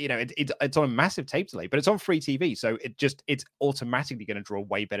 it's on a massive tape delay, but it's on free TV. So it's automatically going to draw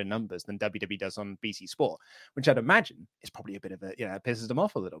way better numbers than WWE does on BT Sport, which I'd imagine is probably a bit of it pisses them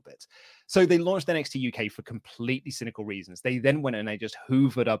off a little bit. So they launched NXT UK for completely cynical reasons. They then went and they just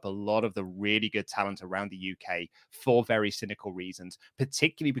hoovered up a lot of the really good talent around the UK for very cynical reasons,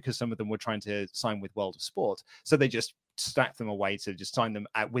 particularly because some of them were trying to sign with World of Sport. So they just stacked them away to just sign them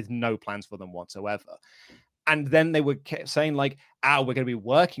out with no plans for them whatsoever. And then they were saying like, we're going to be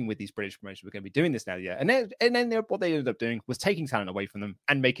working with these British promotions. We're going to be doing this now. Yeah. And then what they ended up doing was taking talent away from them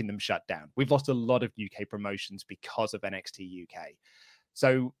and making them shut down. We've lost a lot of UK promotions because of NXT UK.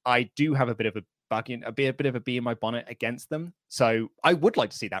 So I do have a bit of a bit of a bee in my bonnet against them. So I would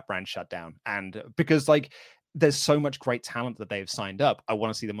like to see that brand shut down. And because like, there's so much great talent that they've signed up. I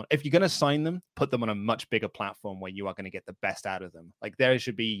want to see them. If you're going to sign them, put them on a much bigger platform where you are going to get the best out of them. Like,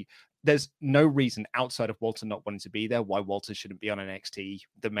 there's no reason outside of Walter not wanting to be there why Walter shouldn't be on NXT,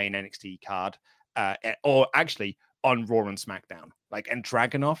 the main NXT card, or actually on Raw and SmackDown. Like, and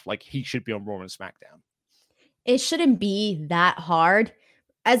Dragunov, like, he should be on Raw and SmackDown. It shouldn't be that hard.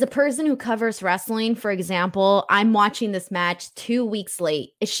 As a person who covers wrestling, for example, I'm watching this match 2 weeks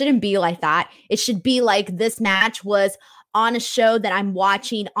late. It shouldn't be like that. It should be like this match was on a show that I'm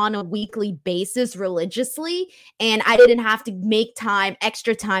watching on a weekly basis religiously, and I didn't have to make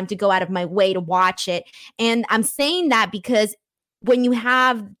extra time to go out of my way to watch it. And I'm saying that because when you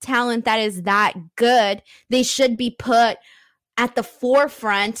have talent that is that good, they should be put at the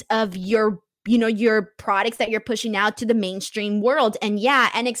forefront of your products that you're pushing out to the mainstream world. And yeah,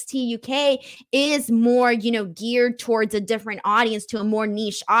 NXT UK is more, geared towards a different audience, to a more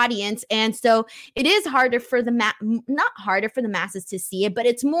niche audience. And so it is harder for not harder for the masses to see it, but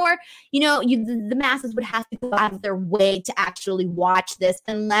it's more, the masses would have to go out of their way to actually watch this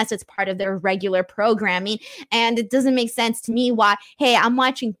unless it's part of their regular programming. And it doesn't make sense to me why, hey, I'm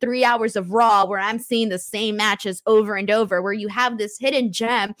watching 3 hours of Raw where I'm seeing the same matches over and over, where you have this hidden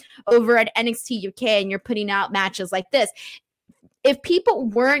gem over at NXT UK and you're putting out matches like this. If people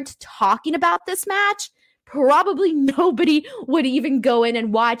weren't talking about this match, probably nobody would even go in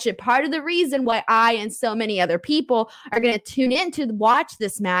and watch it. Part of the reason why I and so many other people are going to tune in to watch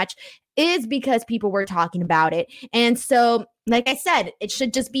this match is because people were talking about it. And so Like I said, it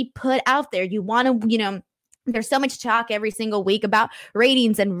should just be put out there. You want to, there's so much talk every single week about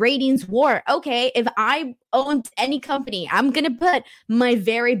ratings and ratings war. Okay, if I owned any company, I'm going to put my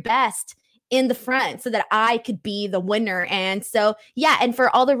very best in the front so that I could be the winner. And so, yeah, and for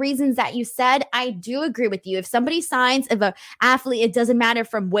all the reasons that you said, I do agree with you. If somebody signs, if an athlete, it doesn't matter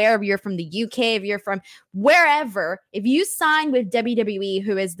from where, if you're from the UK, if you're from wherever, if you sign with WWE,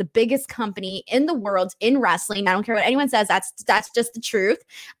 who is the biggest company in the world in wrestling, I don't care what anyone says, that's just the truth.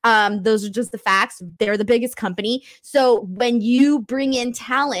 Those are just the facts. They're the biggest company. So when you bring in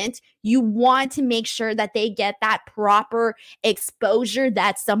talent, you want to make sure that they get that proper exposure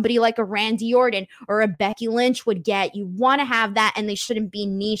that somebody like a Randy Orton or a Becky Lynch would get. You want to have that, and they shouldn't be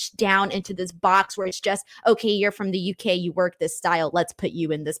niched down into this box where it's just, okay, you're from the UK, you work this style, let's put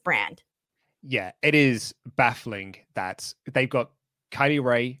you in this brand. Yeah, it is baffling that they've got Kylie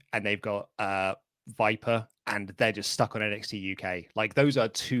Ray and they've got Viper, and they're just stuck on NXT UK. Like, those are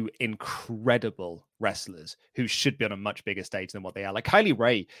two incredible wrestlers who should be on a much bigger stage than what they are. Like, Kaylee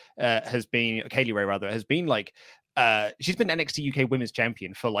Ray has been like, she's been NXT UK Women's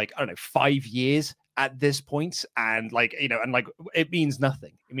Champion for like, I don't know, 5 years at this point. And like, it means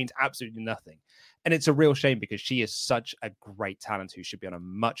nothing. It means absolutely nothing. And it's a real shame because she is such a great talent who should be on a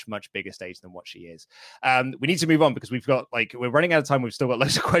much, much bigger stage than what she is. We need to move on because we're running out of time. We've still got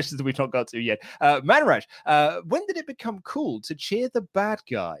loads of questions that we've not got to yet. Manraj, when did it become cool to cheer the bad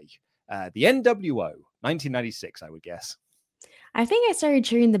guy? The NWO, 1996, I would guess. I think I started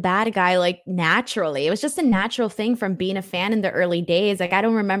cheering the bad guy like naturally. It was just a natural thing from being a fan in the early days. Like, I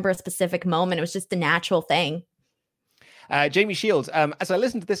don't remember a specific moment. It was just a natural thing. Jamie Shields, as I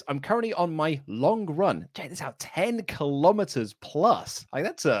listen to this, I'm currently on my long run. Check this out, 10 kilometers plus. Like,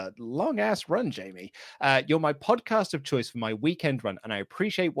 that's a long ass run, Jamie. You're my podcast of choice for my weekend run, and I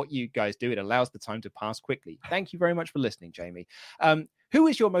appreciate what you guys do. It allows the time to pass quickly. Thank you very much for listening, Jamie. Who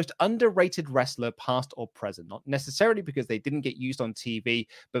is your most underrated wrestler, past or present? Not necessarily because they didn't get used on TV,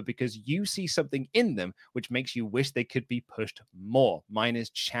 but because you see something in them which makes you wish they could be pushed more. Mine is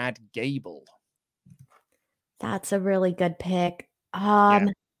Chad Gable. That's a really good pick.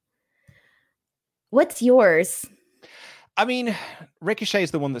 What's yours? I mean, Ricochet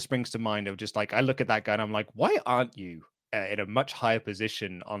is the one that springs to mind of just like, I look at that guy and I'm like, why aren't you in a much higher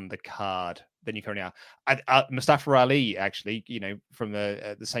position on the card than you currently are? Mustafa Ali, actually, from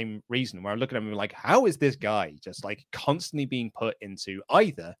the same reason, where I look at him and I'm like, how is this guy just like constantly being put into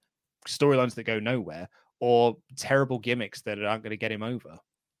either storylines that go nowhere or terrible gimmicks that aren't going to get him over?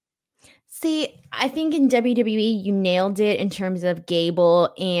 See, I think in WWE, you nailed it in terms of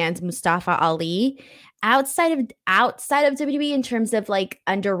Gable and Mustafa Ali. Outside of WWE, in terms of like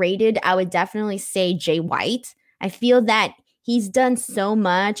underrated, I would definitely say Jay White. I feel that he's done so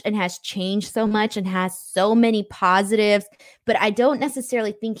much and has changed so much and has so many positives, but I don't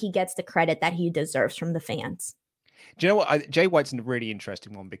necessarily think he gets the credit that he deserves from the fans. Do you know what? Jay White's a really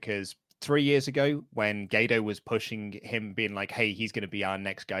interesting one because 3 years ago, when Gato was pushing him, being like, "Hey, he's going to be our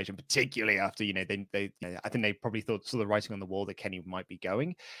next guy," and particularly after I think they probably saw the writing on the wall that Kenny might be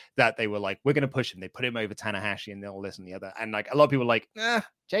going, that they were like, "We're going to push him." They put him over Tanahashi and all this and the other, and like a lot of people were like,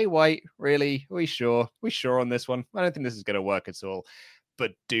 Jay White, really? We sure on this one? I don't think this is going to work at all.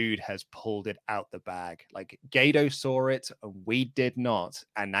 But dude has pulled it out the bag. Like, Gato saw it, and we did not,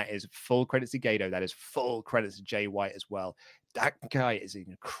 and that is full credit to Gato. That is full credit to Jay White as well. That guy is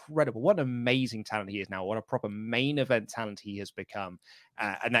incredible. What an amazing talent he is now. What a proper main event talent he has become.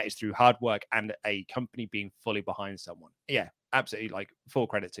 And that is through hard work and a company being fully behind someone. Yeah, absolutely. Like, full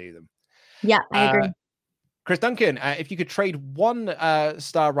credit to them. Yeah, I agree. Chris Duncan, if you could trade one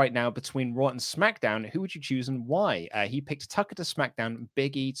star right now between Raw and SmackDown, who would you choose and why? He picked Tucker to SmackDown,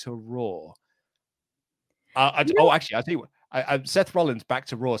 Big E to Raw. Actually, I'll tell you what. Seth Rollins back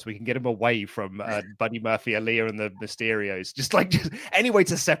to Raw so we can get him away from Buddy Murphy, Aaliyah, and the Mysterios. Just any way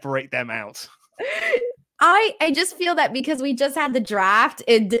to separate them out. I just feel that because we just had the draft,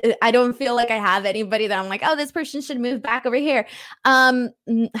 I don't feel like I have anybody that I'm like, oh, this person should move back over here. I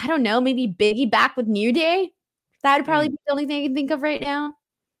don't know, maybe Biggie back with New Day. That would probably be the only thing I can think of right now.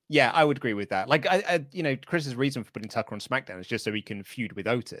 Yeah, I would agree with that. Like, Chris's reason for putting Tucker on SmackDown is just so he can feud with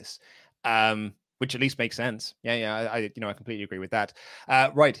Otis. Which at least makes sense. Yeah, I completely agree with that.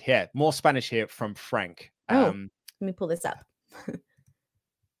 Right here, more Spanish here from Frank. Let me pull this up.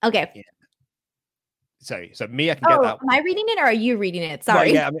 Okay. Yeah. Sorry, so me, I can get that. Am I reading it or are you reading it?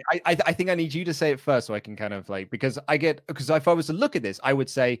 Sorry. Well, yeah, I think I need you to say it first so I can kind of like, because if I was to look at this, I would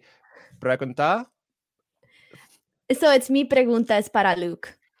say pregunta. So it's mi pregunta es para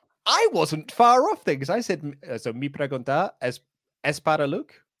Luke. I wasn't far off things. I said, so mi pregunta es para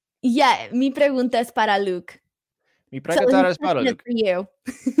Luke. Yeah, mi pregunta es para Luke. Mi preguntar es para Luke. For you.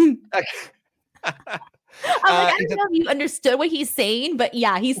 I don't know if you understood what he's saying, but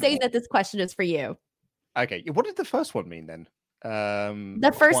yeah, he's saying that this question is for you. Okay, what did the first one mean then?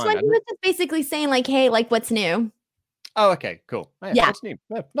 The first one, he was just basically saying like, "Hey, like, what's new?" Oh, okay, cool. Yeah. What's new?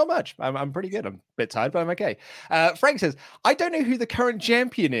 No, not much. I'm pretty good. I'm a bit tired, but I'm okay. Frank says, "I don't know who the current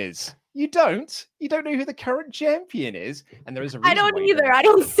champion is." You don't? You don't know who the current champion is? And there is a reason. I don't either. I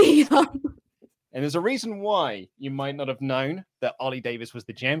don't see him. And there's a reason why you might not have known that Ollie Davis was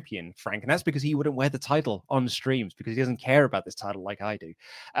the champion, Frank. And that's because he wouldn't wear the title on streams because he doesn't care about this title like I do.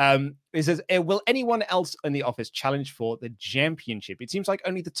 He says, will anyone else in the office challenge for the championship? It seems like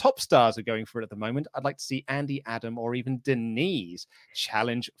only the top stars are going for it at the moment. I'd like to see Andy, Adam, or even Denise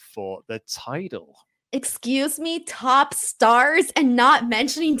challenge for the title. Excuse me, top stars and not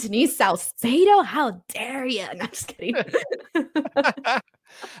mentioning Denise Salcedo? How dare you? No, I'm just kidding.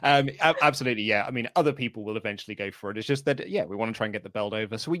 Absolutely, yeah. I mean, other people will eventually go for it. It's just that, yeah, we want to try and get the belt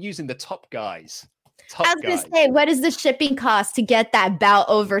over. So we're using the top guys. I was going to say, what is the shipping cost to get that belt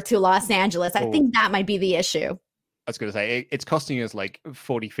over to Los Angeles? I think that might be the issue. I was going to say, it's costing us like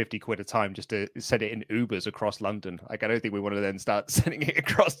 40, 50 quid a time just to send it in Ubers across London. Like, I don't think we want to then start sending it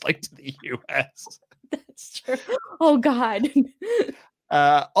across like to the US. That's true. Oh, God.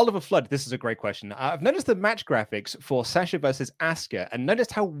 Oliver Flood, this is a great question. I've noticed the match graphics for Sasha versus Asuka and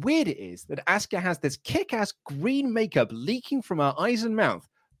noticed how weird it is that Asuka has this kick-ass green makeup leaking from her eyes and mouth,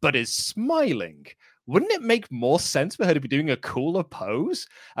 but is smiling. Wouldn't it make more sense for her to be doing a cooler pose?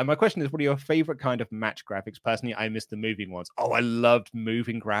 And my question is, what are your favorite kind of match graphics? Personally, I miss the moving ones. Oh, I loved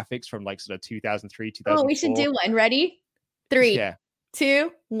moving graphics from like sort of 2003, 2004. Oh, we should do one. Ready? 3,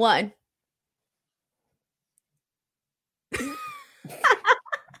 2, 1.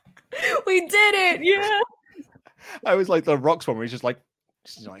 We did it. Yeah. I was like the Rocks one where he's just like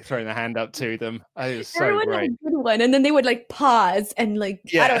throwing the hand up to them. It was so Everyone great. had a good one. And then they would like pause and like,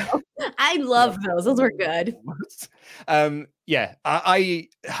 I don't know. I love those. Those were good. Yeah,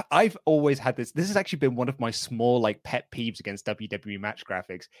 I've always had this. This has actually been one of my small like pet peeves against WWE match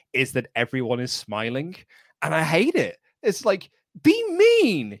graphics is that everyone is smiling and I hate it. It's like, be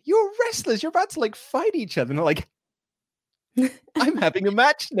mean. You're wrestlers. You're about to like fight each other. And they're like, I'm having a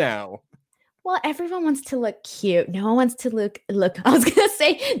match now. Well, everyone wants to look cute. No one wants to look. I was gonna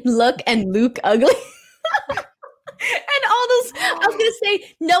say look and Luke ugly. And all those. I was gonna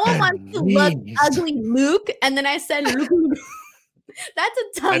say no one wants to look ugly Luke, and then I said Luke. That's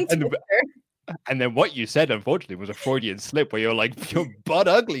a tongue twister. And then what you said, unfortunately, was a Freudian slip where you're like, you're butt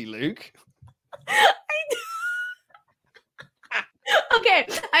ugly, Luke. Okay,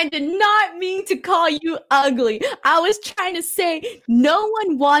 I did not mean to call you ugly. I was trying to say no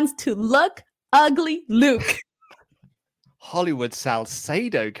one wants to look ugly, Luke. Hollywood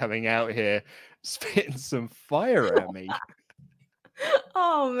Salcedo coming out here, spitting some fire at me.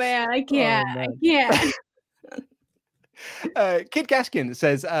 Oh man, I can't. I can't. Kid Gaskin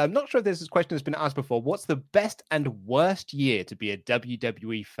says, I'm not sure if this question has been asked before. What's the best and worst year to be a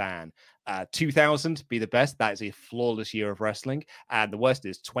WWE fan? 2000 be the best. That is a flawless year of wrestling. And the worst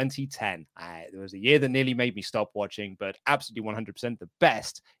is 2010. There was a year that nearly made me stop watching, but absolutely 100% the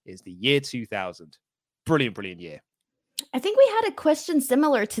best is the year 2000. Brilliant, brilliant year. I think we had a question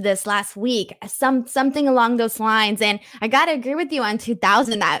similar to this last week, something along those lines. And I got to agree with you on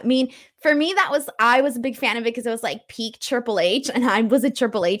 2000. I mean, for me, I was a big fan of it because it was like peak Triple H and I was a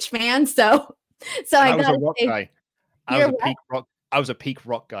Triple H fan. So I was got a rock say, guy. I was a peak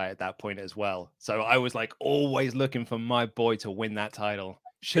rock guy at that point as well. So I was like always looking for my boy to win that title.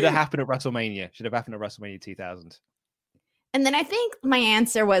 Should have happened at WrestleMania. Should have happened at WrestleMania 2000. And then I think my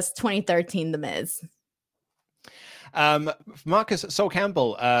answer was 2013, The Miz. Marcus Sol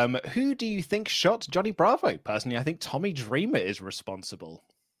Campbell, who do you think shot Johnny Bravo? Personally, I think Tommy Dreamer is responsible.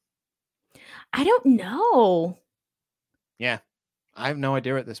 I don't know. Yeah, I have no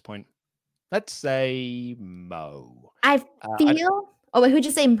idea at this point. Let's say Mo. I feel. Oh wait, who did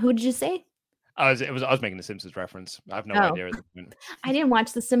you say? I was making the Simpsons reference. I have no idea at this point. I didn't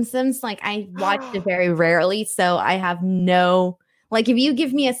watch The Simpsons. Like I watched it very rarely, so I have no. Like, if you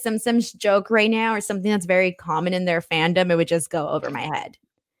give me a Simpsons joke right now or something that's very common in their fandom, it would just go over my head.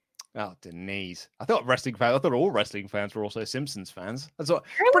 Oh, Denise. I thought all wrestling fans were also Simpsons fans. That's what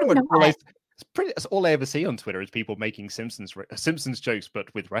that's all I ever see on Twitter is people making Simpsons jokes,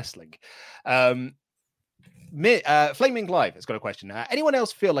 but with wrestling. Flaming Live has got a question. Anyone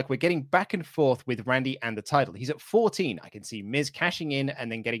else feel like we're getting back and forth with Randy and the title? He's at 14. I can see Miz cashing in and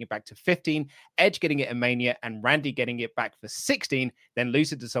then getting it back to 15, Edge getting it in Mania, and Randy getting it back for 16, then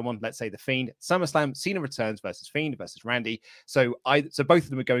lose it to someone, let's say The Fiend. SummerSlam, Cena returns versus Fiend versus Randy. So both of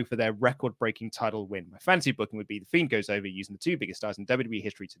them are going for their record-breaking title win. My fantasy booking would be The Fiend goes over using the two biggest stars in WWE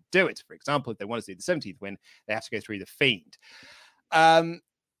history to do it. For example, if they want to see the 17th win, they have to go through The Fiend. Oh,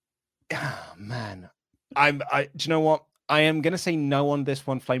 man. Do you know what? I am going to say no on this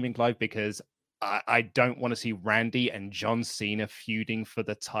one, Flaming Live, because I don't want to see Randy and John Cena feuding for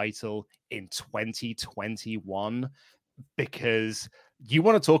the title in 2021, because you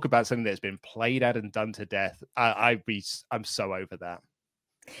want to talk about something that's been played out and done to death. I'm so over that.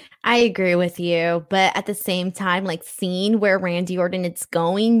 I agree with you, but at the same time, like seeing where Randy Orton is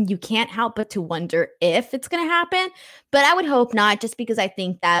going, you can't help but to wonder if it's going to happen. But I would hope not, just because I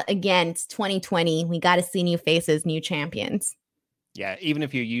think that, again, it's 2020. We got to see new faces, new champions. Yeah, even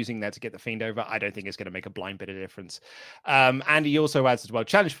if you're using that to get the Fiend over, I don't think it's going to make a blind bit of difference. Andy also adds as well,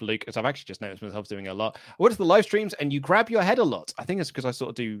 challenge for Luke, as I've actually just noticed myself doing a lot. What is the live streams? And you grab your head a lot. I think it's because I sort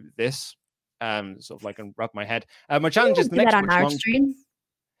of do this, sort of like and rub my head. My challenge is the next on our stream.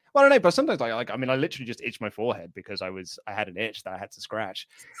 Well, I don't know, but sometimes I literally just itch my forehead because I had an itch that I had to scratch.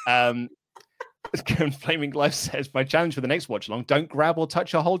 Flaming Life says, my challenge for the next watch along, don't grab or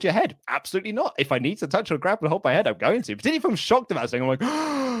touch or hold your head. Absolutely not. If I need to touch or grab and hold my head, I'm going to. Particularly if I'm shocked about something, I'm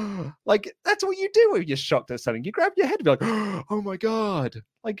like, like, that's what you do when you're shocked at something. You grab your head and be like, oh my God.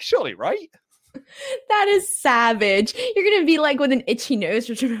 Like, surely, right? That is savage. You're going to be like with an itchy nose,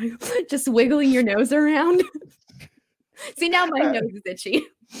 just wiggling your nose around. See, now my nose is itchy.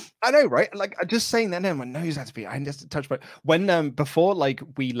 I know, right? Like, I'm just saying that now, my nose has to be, I just to touch my, when, before, like,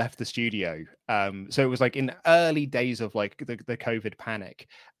 we left the studio, so it was, like, in early days of, like, the COVID panic,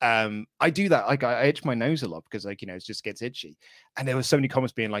 I do that, like, I itch my nose a lot, because, like, you know, it just gets itchy, and there were so many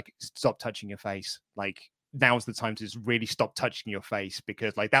comments being like, stop touching your face, like, now's the time to just really stop touching your face,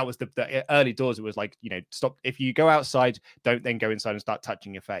 because like that was the early doors. It was like, you know, stop. If you go outside, don't then go inside and start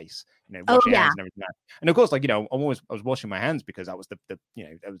touching your face, you know, wash your hands and everything. And of course, like, you know, I was washing my hands because that was the you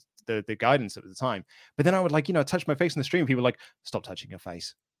know, that was the guidance at the time. But then I would, like, you know, touch my face in the stream. People were like, stop touching your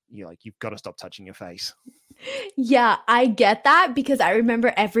face. You're like, you've got to stop touching your face. Yeah, I get that, because I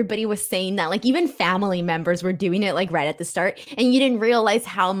remember everybody was saying that, like even family members were doing it like right at the start, and you didn't realize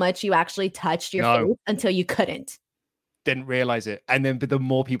how much you actually touched your face until you couldn't. Didn't realize it. And then, but the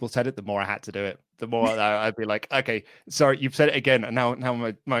more people said it, the more I had to do it. The more I'd be like, okay, sorry, you've said it again. And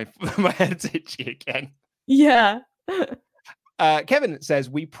now my head's itchy again. Yeah. Kevin says,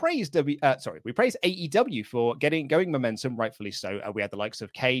 we praise AEW for going momentum, rightfully so. We had the likes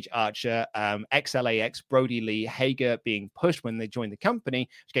of Cage, Archer, XLAX, Brody Lee, Hager being pushed when they joined the company,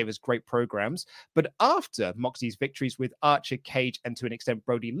 which gave us great programs. But after Moxie's victories with Archer, Cage, and to an extent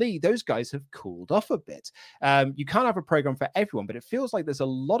Brody Lee, those guys have cooled off a bit. You can't have a program for everyone, but it feels like there's a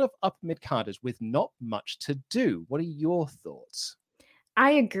lot of up mid-carders with not much to do. What are your thoughts?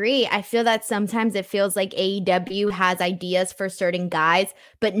 I agree. I feel that sometimes it feels like AEW has ideas for certain guys,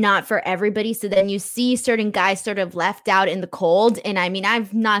 but not for everybody. So then you see certain guys sort of left out in the cold. And I mean, I'm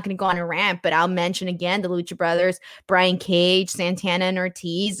not going to go on a rant, but I'll mention again the Lucha Brothers, Brian Cage, Santana, and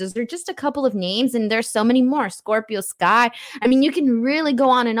Ortiz. Those are just a couple of names, and there's so many more. Scorpio Sky. I mean, you can really go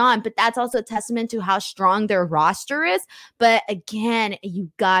on, but that's also a testament to how strong their roster is. But again,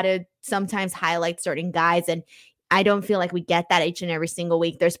 you got to sometimes highlight certain guys, and I don't feel like we get that each and every single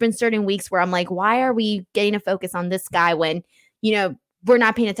week. There's been certain weeks where I'm like, why are we getting a focus on this guy when, you know, we're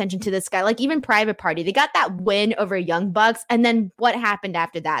not paying attention to this guy? Like even Private Party, they got that win over Young Bucks. And then what happened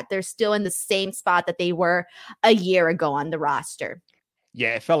after that? They're still in the same spot that they were a year ago on the roster.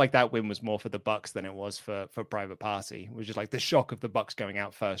 Yeah, it felt like that win was more for the Bucks than it was for Private Party, which is like the shock of the Bucks going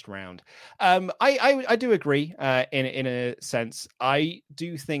out first round. I do agree in a sense. I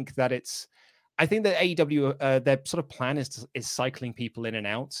do think that I think that AEW, their sort of plan is cycling people in and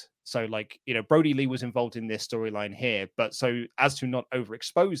out. So, like, you know, Brody Lee was involved in this storyline here, but so as to not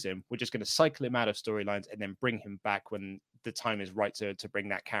overexpose him, we're just going to cycle him out of storylines and then bring him back when the time is right to bring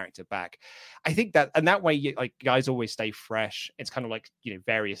that character back. I think that, and that way, like, guys always stay fresh. It's kind of like, you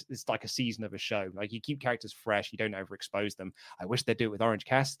know, it's like a season of a show. Like, you keep characters fresh, you don't overexpose them. I wish they'd do it with Orange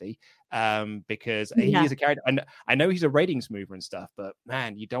Cassidy, because he is a character, and I know he's a ratings mover and stuff, but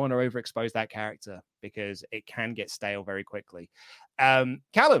man, you don't want to overexpose that character because it can get stale very quickly.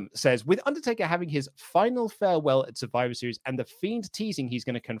 Callum says, with Undertaker having his final farewell at Survivor Series and the Fiend teasing he's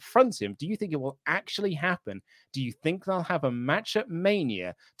going to confront him, do you think it will actually happen? Do you think they'll have a match at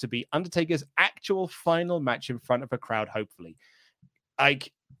Mania to be Undertaker's actual final match in front of a crowd, hopefully?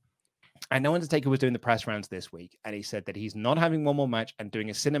 Like, I know Undertaker was doing the press rounds this week, and he said that he's not having one more match, and doing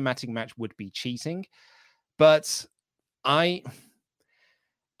a cinematic match would be cheating. But I'll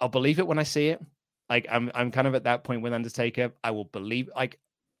believe it when I see it. Like I'm kind of at that point with Undertaker. I will believe.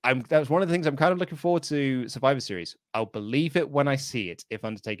 That's one of the things I'm kind of looking forward to Survivor Series. I'll believe it when I see it. If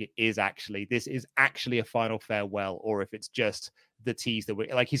Undertaker is actually a final farewell, or if it's just the tease that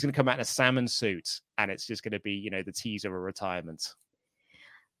we're like, he's going to come out in a salmon suit and it's just going to be, the tease of a retirement.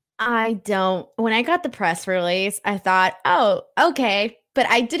 When I got the press release, I thought, oh, okay. But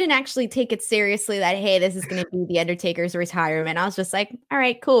I didn't actually take it seriously that, hey, this is going to be The Undertaker's retirement. I was just like, all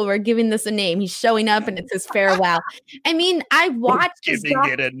right, cool. We're giving this a name. He's showing up and it's his farewell. I mean, I watched giving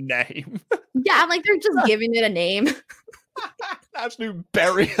it a name. Yeah, I'm like, they're just giving it a name. Absolute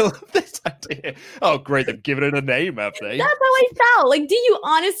burial of this idea. Oh, great. They've given it a name, have they? That's how I felt. Like, do you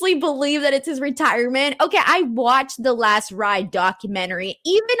honestly believe that it's his retirement? Okay, I watched the Last Ride documentary.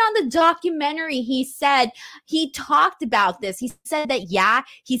 Even on the documentary, he talked about this. He said that,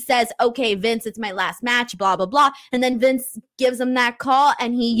 he says, okay, Vince, it's my last match, blah, blah, blah. And then Vince gives him that call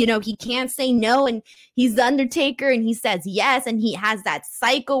and he can't say no. And he's the Undertaker and he says yes. And he has that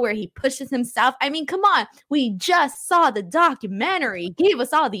cycle where he pushes himself. I mean, come on. We just saw the documentary. He gave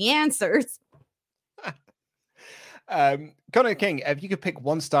us all the answers. Connor King, if you could pick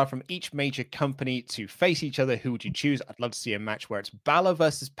one star from each major company to face each other, who would you choose? I'd love to see a match where it's Balor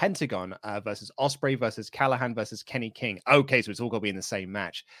versus Pentagon versus Ospreay versus Callahan versus Kenny King. Okay, so it's all going to be in the same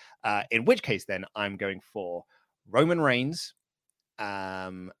match. In which case, then, I'm going for Roman Reigns,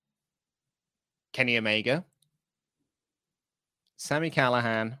 Kenny Omega, Sami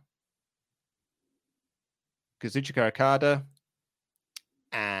Callihan, Kazuchika Okada,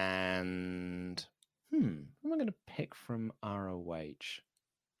 and who am I going to pick from ROH?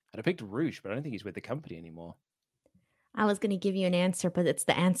 I'd have picked Rouge, but I don't think he's with the company anymore. I was going to give you an answer, but it's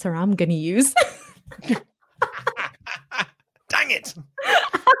the answer I'm going to use. Dang it!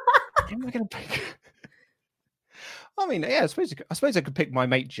 Who am I going to pick? I mean, yeah, I suppose I could pick my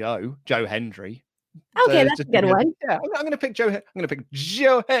mate Joe Hendry. Okay, that's a good one. Yeah, I'm going to pick Joe. I'm going to pick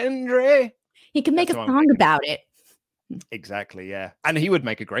Joe Hendry. He can make a song about it. Exactly, yeah. And he would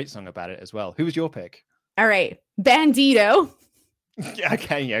make a great song about it as well. Who was your pick? All right. Bandito. Yeah,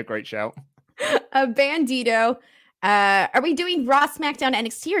 okay, yeah, great shout. Bandito. Are we doing Raw, SmackDown,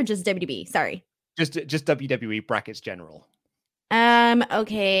 NXT, or just WWE? Sorry. Just WWE brackets general.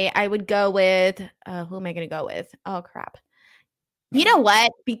 Okay, I would go with who am I gonna go with? Oh crap. You know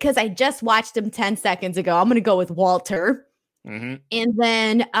what? Because I just watched him 10 seconds ago, I'm gonna go with Walter. Mm-hmm. And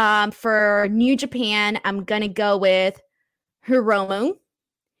then for New Japan, I'm going to go with Hiromu.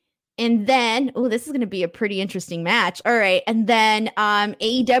 And then, this is going to be a pretty interesting match. All right. And then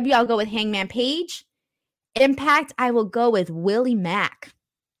AEW, I'll go with Hangman Page. Impact, I will go with Willie Mack.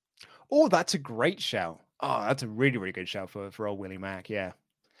 Oh, that's a great shout. Oh, that's a really, really good shout for old Willie Mack. Yeah.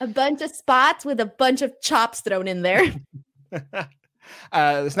 A bunch of spots with a bunch of chops thrown in there.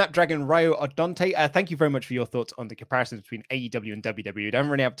 The Snapdragon Ryo Odonte, thank you very much for your thoughts on the comparisons between AEW and WWE. We don't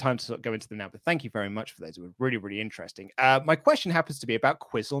really have time to sort of go into them now, but thank you very much for those. It was really, really interesting. My question happens to be about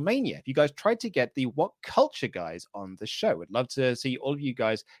Quizzlemania. If you guys tried to get the What Culture guys on the show, I'd love to see all of you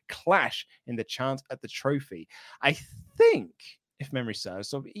guys clash in the chant at the trophy. I think, if memory serves,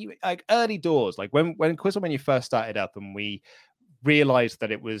 so like early doors, like when Quizzlemania first started up and we realized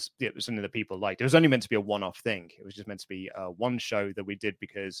that it was something that people liked. It was only meant to be a one-off thing. It was just meant to be one show that we did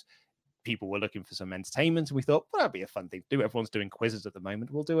because people were looking for some entertainment, and we thought, well, that'd be a fun thing to do. Everyone's doing quizzes at the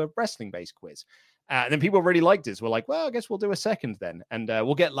moment. We'll do a wrestling-based quiz. And then people really liked it. So we're like, well, I guess we'll do a second then, and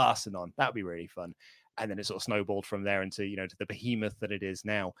we'll get Larson on. That'd be really fun. And then it sort of snowballed from there into to the behemoth that it is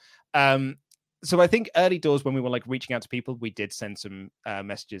now. So I think early doors when we were like reaching out to people, we did send some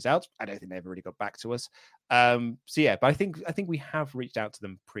messages out. I don't think they ever really got back to us. So yeah, but I think we have reached out to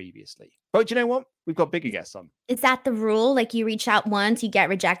them previously. But you know what? We've got bigger guests on. Is that the rule? Like you reach out once, you get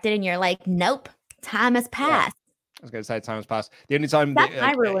rejected, and you're like, nope, time has passed. Yeah. I was going to say time has passed. The only time that's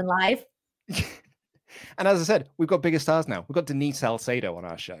my rule in life. And as I said, we've got bigger stars now. We've got Denise Salcedo on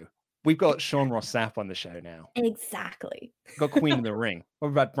our show. We've got Sean Ross Sapp on the show now. Exactly. We've got Queen of the Ring. What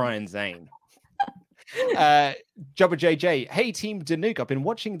about Brian Zane? Jubba JJ, hey team Danuke, I've been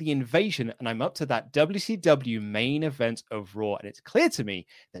watching The Invasion and I'm up to that WCW main event of Raw, and it's clear to me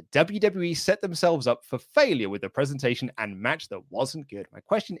that WWE set themselves up for failure with the presentation and match that wasn't good. My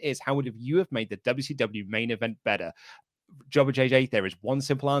question is, how would you have made the WCW main event better? Jubba JJ, there is one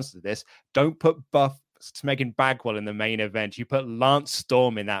simple answer to this. Don't put Buff Megan Bagwell in the main event. You put Lance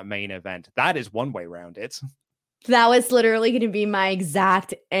Storm in that main event. That is one way around it. That was literally going to be my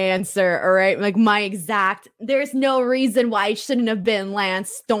exact answer. All right. Like there's no reason why it shouldn't have been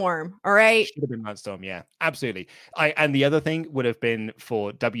Lance Storm. All right. Should have been Lance Storm. Yeah, absolutely. And the other thing would have been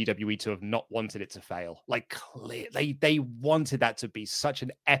for WWE to have not wanted it to fail. Like clear, they wanted that to be such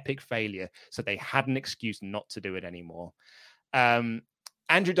an epic failure. So they had an excuse not to do it anymore.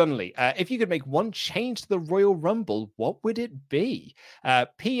 Andrew Donnelly, if you could make one change to the Royal Rumble, what would it be?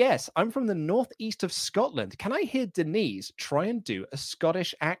 P.S. I'm from the northeast of Scotland. Can I hear Denise try and do a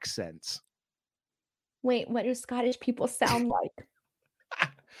Scottish accent? Wait, what do Scottish people sound like?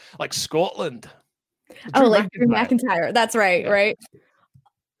 Like Scotland. Drew like Drew McIntyre. That's right, right?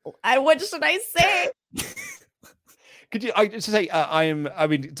 What should I say? Could you just say,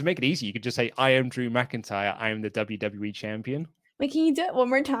 to make it easy, you could just say, I am Drew McIntyre. I am the WWE champion. Wait, can you do it one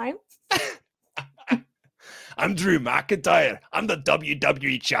more time? I'm Drew McIntyre. I'm the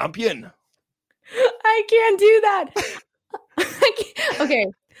WWE champion. I can't do that. Okay.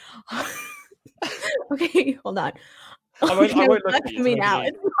 Okay, hold on. It's not coming out.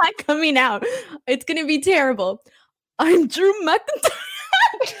 It's not coming out. It's going to be terrible. I'm Drew McIntyre.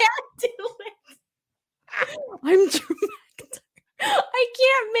 I can't do it. I'm Drew McIntyre. I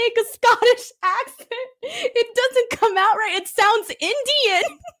can't make a Scottish accent. It doesn't come out right. It sounds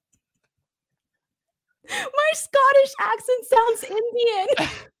Indian. My Scottish accent sounds Indian.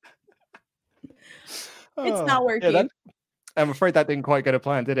 It's not working. Yeah, I'm afraid that didn't quite go to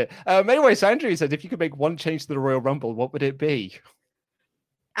plan, did it? Anyway, so Andrew said, if you could make one change to the Royal Rumble, what would it be?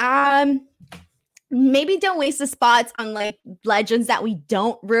 Maybe don't waste the spots on like legends that we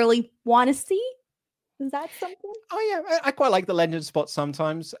don't really want to see. Is that something? Oh yeah, I quite like the legend spots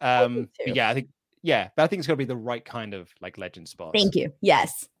sometimes. But I think it's got to be the right kind of like legend spot. Thank you.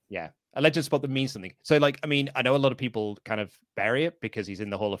 Yes. Yeah, a legend spot that means something. So like, I mean, I know a lot of people kind of bury it because he's in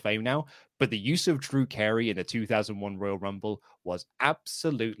the Hall of Fame now, but the use of Drew Carey in the 2001 Royal Rumble was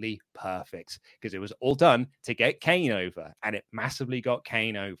absolutely perfect because it was all done to get Kane over, and it massively got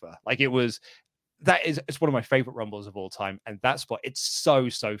Kane over. Like it's one of my favorite Rumbles of all time, and that spot, it's so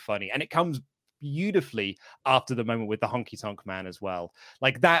funny, and it comes beautifully after the moment with the Honky Tonk Man as well.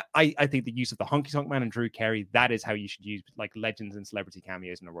 Like that, I think the use of the Honky Tonk Man and Drew Carey, that is how you should use like legends and celebrity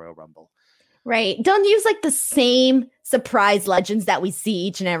cameos in a Royal Rumble. Right. Don't use like the same surprise legends that we see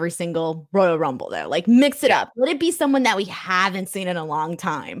each and every single Royal Rumble though. Like mix it up. Let it be someone that we haven't seen in a long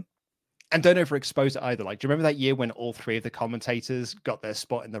time. And don't overexpose it either. Like, do you remember that year when all three of the commentators got their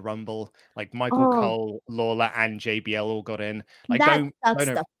spot in the Rumble? Like Michael Cole, Lawler, and JBL all got in. Like that's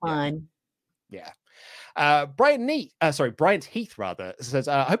the fun. Yeah. Bryant Heath says,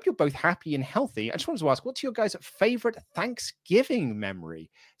 I hope you're both happy and healthy. I just wanted to ask, what's your guys' favorite Thanksgiving memory?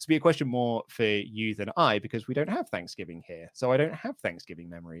 This will be a question more for you than I, because we don't have Thanksgiving here. So I don't have Thanksgiving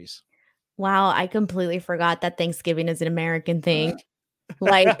memories. Wow, I completely forgot that Thanksgiving is an American thing.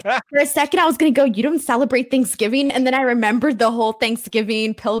 Like for a second, I was going to go, you don't celebrate Thanksgiving. And then I remembered the whole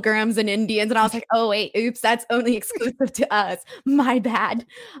Thanksgiving pilgrims and Indians. And I was like, oh, wait, oops, that's only exclusive to us. My bad.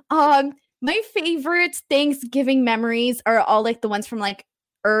 My favorite Thanksgiving memories are all like the ones from like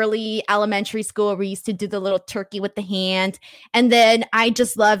early elementary school where we used to do the little turkey with the hand. And then I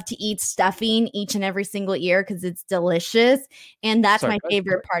just love to eat stuffing each and every single year because it's delicious. And that's my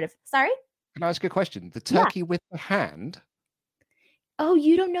favorite part of. Sorry? Can I ask a question? The turkey with the hand? Oh,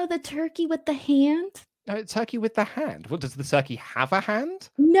 you don't know the turkey with the hand? No, turkey with the hand. What, does the turkey have a hand?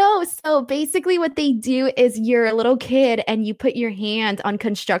 No. So basically what they do is you're a little kid and you put your hand on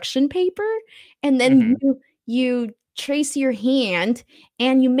construction paper and then you trace your hand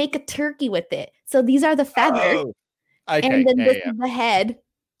and you make a turkey with it. So these are the feathers. Oh, okay. And then this is the head.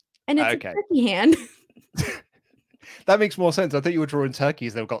 And it's a turkey hand. That makes more sense. I thought you were drawing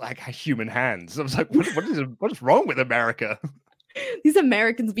turkeys. They've got like human hands. I was like, what is wrong with America? These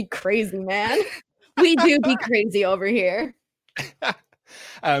Americans be crazy, man. We do be crazy over here.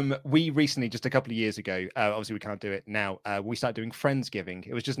 We recently, just a couple of years ago, obviously we can't do it now. We started doing Friendsgiving.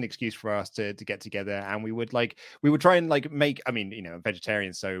 It was just an excuse for us to get together, and we would try and like make. I mean,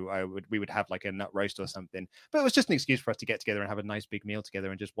 vegetarian, so we would have like a nut roast or something. But it was just an excuse for us to get together and have a nice big meal together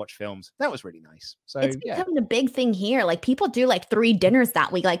and just watch films. That was really nice. So it's becoming a big thing here. Like people do like 3 dinners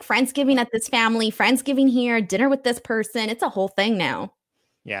that week, like Friendsgiving at this family, Friendsgiving here, dinner with this person. It's a whole thing now.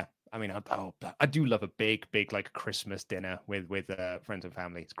 Yeah. I mean, I do love a big like Christmas dinner with friends and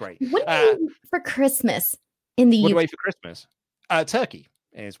family. It's great. What do you eat for Christmas in the UK? What do I eat for Christmas? Turkey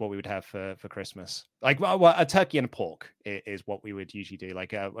is what we would have for Christmas. Like, well, a turkey and pork is what we would usually do.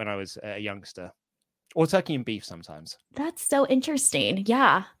 Like when I was a youngster, or turkey and beef sometimes. That's so interesting.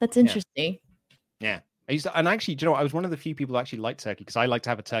 Yeah, that's interesting. Yeah. And actually, do you know, I was one of the few people who actually liked turkey because I like to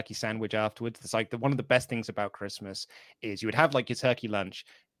have a turkey sandwich afterwards. It's like one of the best things about Christmas is you would have like your turkey lunch,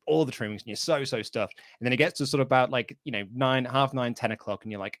 all the trimmings, and you're so stuffed. And then it gets to sort of about like, 9, half 9, 10 o'clock,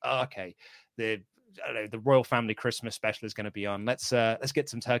 and you're like, oh, okay, the royal family Christmas special is going to be on. Let's get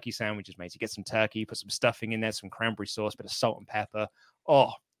some turkey sandwiches, mate. You get some turkey, put some stuffing in there, some cranberry sauce, bit of salt and pepper.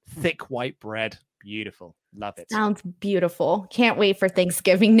 Oh, thick white bread. Beautiful. Love it. Sounds beautiful. Can't wait for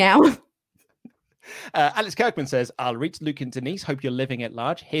Thanksgiving now. Alex Kirkman says, I'll reach Luke and Denise. Hope you're living at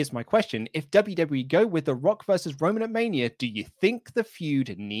large. Here's my question. If WWE go with The Rock versus Roman at Mania, do you think the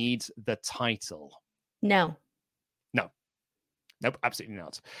feud needs the title? No. Nope, absolutely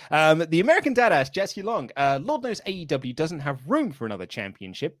not. The American Dadass, Jesse Long. Lord knows AEW doesn't have room for another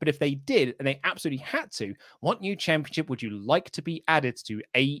championship, but if they did, and they absolutely had to, what new championship would you like to be added to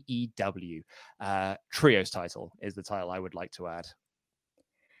AEW? Trios title is the title I would like to add.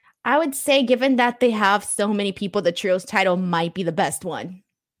 I would say, given that they have so many people, the Trios title might be the best one.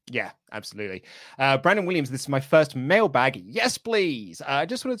 Yeah, absolutely. Brandon Williams, this is my first mailbag. Yes, please. I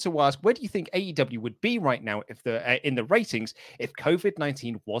just wanted to ask, where do you think AEW would be right now if in the ratings if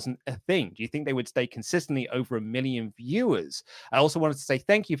COVID-19 wasn't a thing? Do you think they would stay consistently over 1 million viewers? I also wanted to say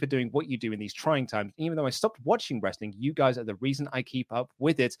thank you for doing what you do in these trying times. Even though I stopped watching wrestling, you guys are the reason I keep up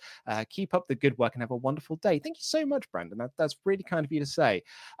with it. Keep up the good work and have a wonderful day. Thank you so much, Brandon. That's really kind of you to say.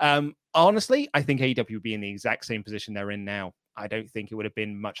 Honestly, I think AEW would be in the exact same position they're in now. I don't think it would have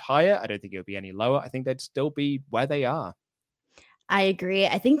been much higher. I don't think it would be any lower. I think they'd still be where they are. I agree.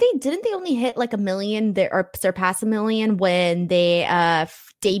 I think they only hit like 1 million or surpass 1 million when they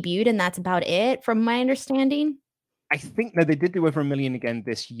debuted, and that's about it from my understanding. I think they did do over 1 million again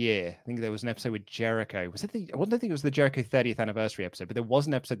this year. I think there was an episode with Jericho. I don't think it was the Jericho 30th anniversary episode, but there was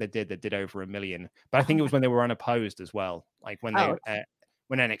an episode that did over 1 million. But I think it was when they were unopposed as well. Like when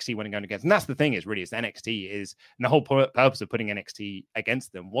when NXT went going against. And that's the thing is NXT is, and the whole purpose of putting NXT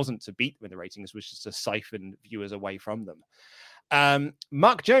against them wasn't to beat them in the ratings, was just to siphon viewers away from them.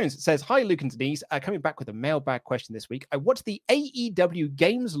 Mark Jones says, hi, Luke and Denise. Coming back with a mailbag question this week. I watched the AEW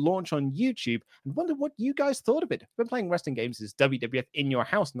games launch on YouTube and wondered what you guys thought of it. I've been playing wrestling games as WWF In Your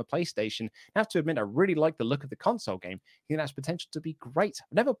House on the PlayStation. I have to admit, I really like the look of the console game. I think it has potential to be great.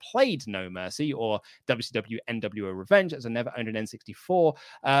 I've never played No Mercy or WCW NWO Revenge, as I never owned an N64.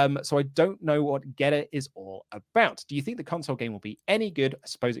 So I don't know what Get It is all about. Do you think the console game will be any good? I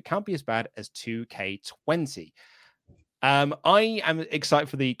suppose it can't be as bad as 2K20. I am excited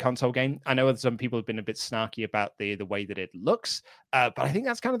for the console game. I know some people have been a bit snarky about the way that it looks, but I think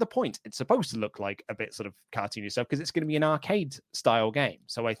that's kind of the point. It's supposed to look like a bit sort of cartoony stuff because it's going to be an arcade style game.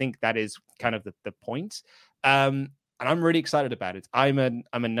 So I think that is kind of the point. And I'm really excited about it. I'm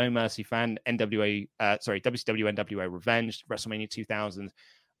a No Mercy fan. WCW NWO Revenge, WrestleMania 2000.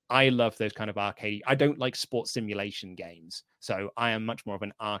 I love those kind of arcade. I don't like sports simulation games, so I am much more of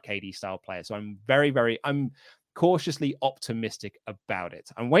an arcadey style player. So I'm I'm cautiously optimistic about it.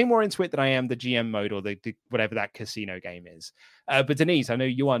 I'm way more into it than I am the GM mode or the whatever that casino game is. But Denise, I know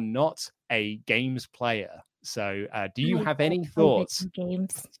you are not a games player, so do you have any thoughts?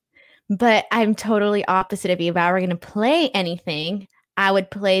 Games, but I'm totally opposite of you. If I were going to play anything, I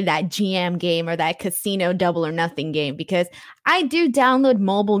would play that GM game or that casino double or nothing game, because I do download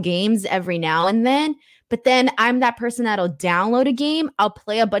mobile games every now and then. But then I'm that person that'll download a game, I'll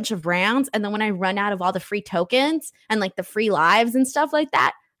play a bunch of rounds, and then when I run out of all the free tokens and like the free lives and stuff like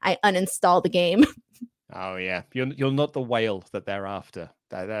that, I uninstall the game. Oh yeah, you're not the whale that they're after.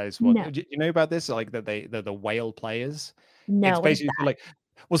 That is what. No. Do you know about this? Like that they're the whale players. No, it's basically like.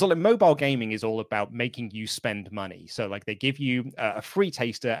 Well, so like mobile gaming is all about making you spend money. So like they give you a free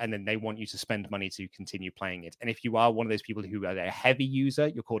taster and then they want you to spend money to continue playing it. And if you are one of those people who are a heavy user,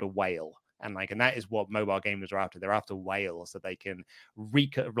 you're called a whale. And that is what mobile gamers are after. They're after whales that they can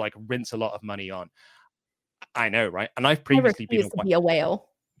rinse a lot of money on. I know, right? And I've previously been a whale.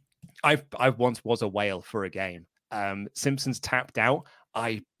 I once was a whale for a game. Simpsons Tapped Out.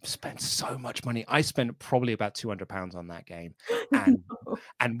 I spent so much money. I spent probably about £200 on that game.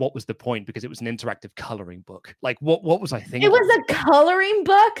 And what was the point? Because it was an interactive coloring book. Like what was I thinking? It was a coloring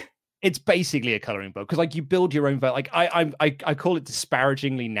book? It's basically a coloring book because like you build your own, like I call it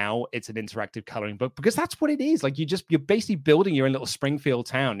disparagingly now, it's an interactive coloring book because that's what it is. Like you're basically building your own little Springfield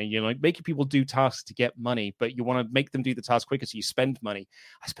town and you're like making people do tasks to get money, but you want to make them do the task quicker. So you spend money.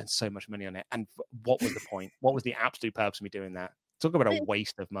 I spent so much money on it. And what was the point? What was the absolute purpose of me doing that? Talk about a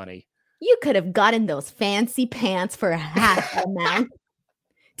waste of money. You could have gotten those fancy pants for half the amount.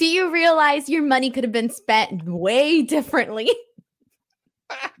 Do you realize your money could have been spent way differently?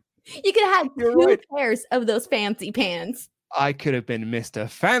 You could have had two pairs of those fancy pants. I could have been Mr.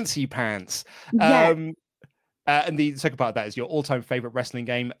 Fancy Pants. Yes. And the second part of that is your all-time favorite wrestling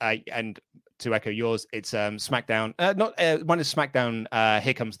game. And to echo yours, it's SmackDown. One is SmackDown.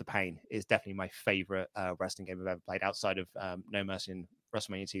 Here Comes the Pain is definitely my favorite wrestling game I've ever played outside of No Mercy and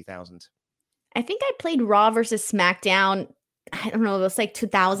WrestleMania 2000. I think I played Raw versus SmackDown. I don't know. It was like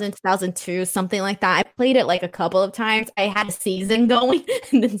 2000, 2002, something like that. I played it like a couple of times. I had a season going,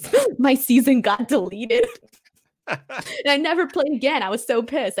 and then my season got deleted. And I never played again. I was so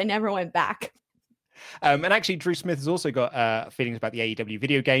pissed. I never went back. And actually, Drew Smith has also got feelings about the AEW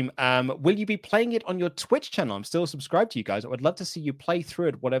video game. Will you be playing it on your Twitch channel? I'm still subscribed to you guys. I would love to see you play through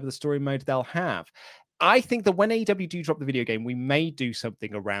it, whatever the story mode they'll have. I think that when AEW do drop the video game, we may do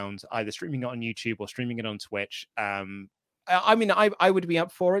something around either streaming it on YouTube or streaming it on Twitch. I mean, I would be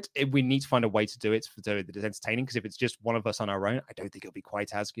up for it. We need to find a way to do it that it's entertaining, because if it's just one of us on our own, I don't think it'll be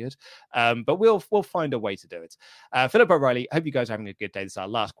quite as good. But we'll find a way to do it. Philip O'Reilly, I hope you guys are having a good day. This is our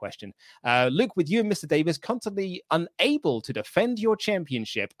last question. Luke, with you and Mr. Davis constantly unable to defend your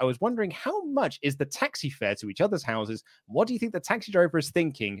championship, I was wondering how much is the taxi fare to each other's houses? What do you think the taxi driver is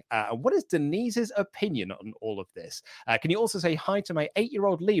thinking? And what is Denise's opinion on all of this? Can you also say hi to my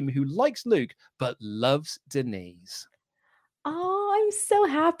 8-year-old Liam, who likes Luke but loves Denise? Oh, I'm so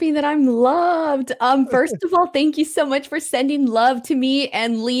happy that I'm loved. First of all, thank you so much for sending love to me.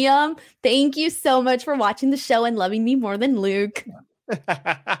 And Liam, thank you so much for watching the show and loving me more than Luke.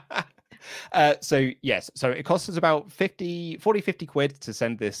 So it costs us about 50 quid to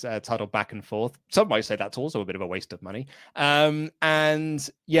send this title back and forth. Some might say that's also a bit of a waste of money. I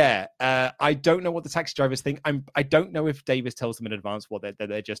don't know what the taxi drivers think. I don't know if Davis tells them in advance that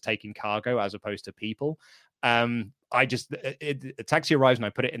they're just taking cargo as opposed to people. A taxi arrives and I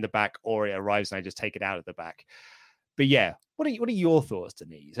put it in the back, or it arrives and I just take it out of the back. But yeah, what are your thoughts,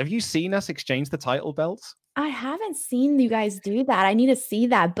 Denise? Have you seen us exchange the title belts? I haven't seen you guys do that. I need to see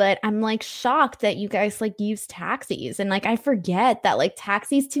that, but I'm like shocked that you guys like use taxis. And like I forget that like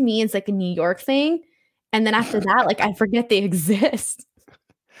taxis to me is like a New York thing. And then after that, like I forget they exist.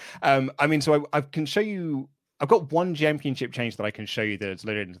 So I can show you. I've got one championship change that I can show you that it's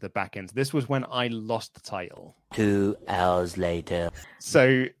loaded into the back end. This was when I lost the title. 2 hours later.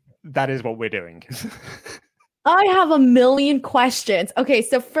 So that is what we're doing. I have a million questions. Okay,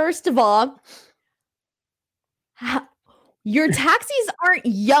 so first of all, your taxis aren't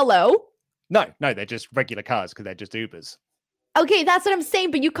yellow. No, they're just regular cars because they're just Ubers. Okay, that's what I'm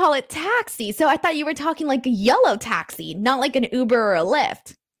saying, but you call it taxi. So I thought you were talking like a yellow taxi, not like an Uber or a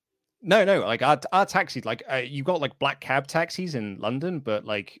Lyft. No, like our taxis, like you've got like black cab taxis in London, but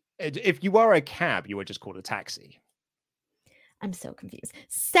like if you are a cab, you are just called a taxi. I'm so confused.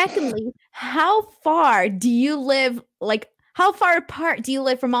 Secondly, how far do you live? Like, how far apart do you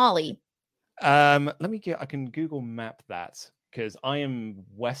live from Ollie? I can Google map that because I am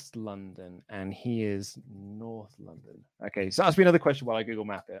West London and he is North London. Okay, so ask me another question while I Google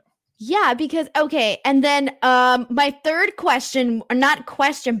map it. Yeah, because okay, and then my third question, or not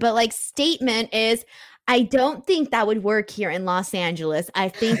question, but like statement is, I don't think that would work here in Los Angeles. I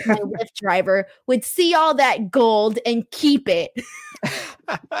think my Lyft driver would see all that gold and keep it.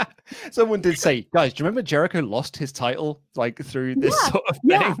 Someone did say, guys, do you remember Jericho lost his title like through this sort of thing?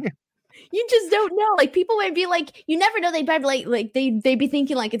 Yeah. You just don't know. Like people might be like, you never know. They'd be like they'd be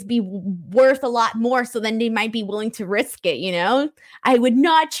thinking like it's be worth a lot more. So then they might be willing to risk it. You know, I would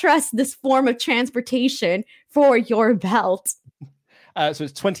not trust this form of transportation for your belt. So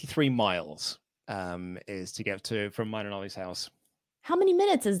it's 23 miles is to get to from mine and Ollie's house. How many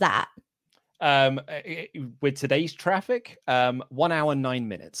minutes is that? With today's traffic, 1 hour, 9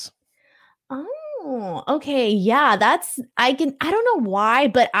 minutes. Oh, okay. Yeah, I don't know why,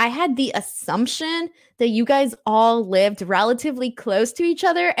 but I had the assumption that you guys all lived relatively close to each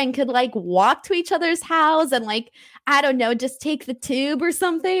other and could like walk to each other's house and like, I don't know, just take the tube or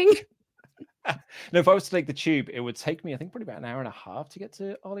something. No, if I was to take the tube, it would take me, I think, probably about an hour and a half to get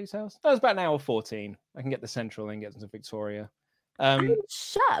to Ollie's house. That was about an hour 14. I can get the Central and get into Victoria. I'm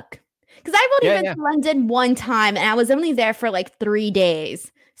shocked. Because I've only been to London one time and I was only there for like 3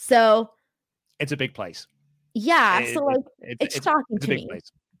 days. So it's a big place. Yeah. It's shocking to me.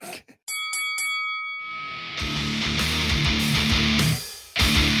 Place.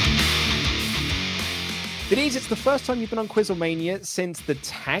 Denise, it's the first time you've been on Quizzlemania since the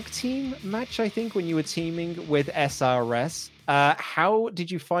tag team match, I think, when you were teaming with SRS. How did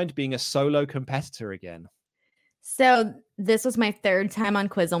you find being a solo competitor again? So this was my third time on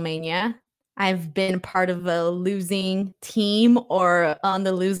Quizzlemania. I've been part of a losing team or on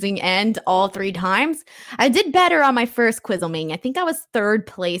the losing end all 3 times. I did better on my first Quizzlemania. I think I was 3rd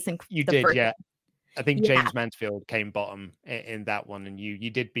place. Yeah. I think James Mansfield came bottom in that one, and you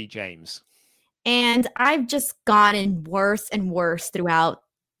did beat James. And I've just gotten worse and worse throughout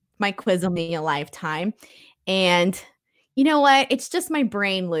my Quizlemania lifetime. And you know what? It's just my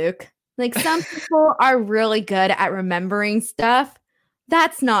brain, Luke. Like, some people are really good at remembering stuff.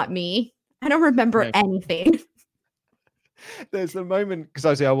 That's not me. I don't remember anything. There's a moment,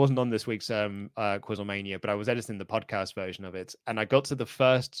 because I wasn't on this week's Quizlemania, but I was editing the podcast version of it, and I got to the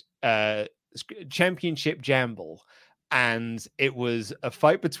first championship jamble, and it was a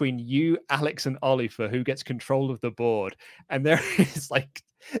fight between you, Alex, and Ollie for who gets control of the board. And there is like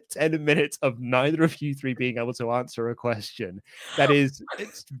 10 minutes of neither of you three being able to answer a question.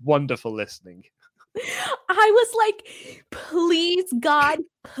 It's wonderful listening. I was like, please, God,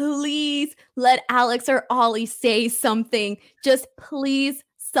 please let Alex or Ollie say something. Just please,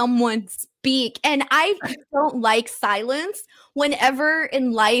 someone speak. And I don't like silence. Whenever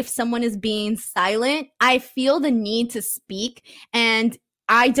in life someone is being silent, I feel the need to speak. And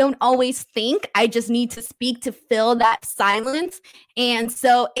I don't always think. I just need to speak to fill that silence. And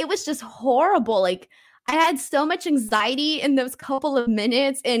so it was just horrible. Like, I had so much anxiety in those couple of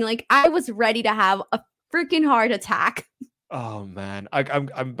minutes, and like I was ready to have a freaking heart attack. Oh man,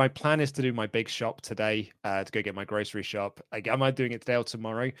 I'm my plan is to do my big shop today, to go get my grocery shop. Like, am I doing it today or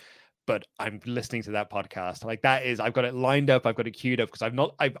tomorrow? But I'm listening to that podcast. Like, that is, I've got it lined up, I've got it queued up, because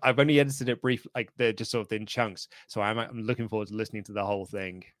I've only edited it brief, like they're just sort of in chunks. So I'm looking forward to listening to the whole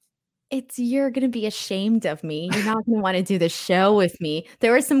thing. You're going to be ashamed of me. You're not going to want to do the show with me.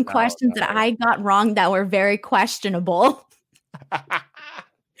 There were some questions that I got wrong that were very questionable.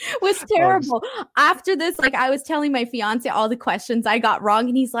 It was terrible. After this, like, I was telling my fiance all the questions I got wrong,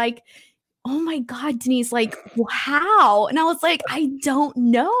 and he's like, oh my God, Denise, like, how? And I was like, I don't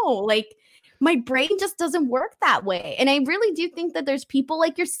know. Like, my brain just doesn't work that way. And I really do think that there's people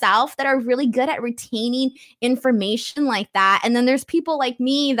like yourself that are really good at retaining information like that. And then there's people like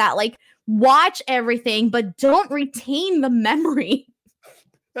me that like watch everything but don't retain the memory.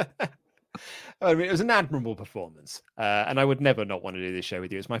 I mean, it was an admirable performance, and I would never not want to do this show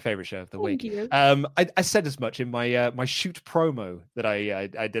with you. It's my favorite show of the week. You. I said as much in my shoot promo that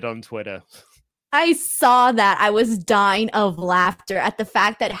I did on Twitter. I saw that. I was dying of laughter at the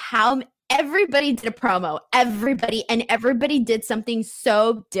fact that how everybody did a promo, everybody did something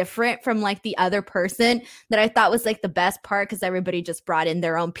so different from like the other person that I thought was like the best part, because everybody just brought in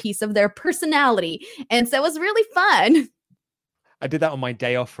their own piece of their personality. And so it was really fun. I did that on my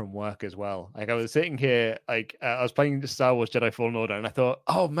day off from work as well. Like, I was sitting here, like, I was playing Star Wars Jedi Fallen Order, and I thought,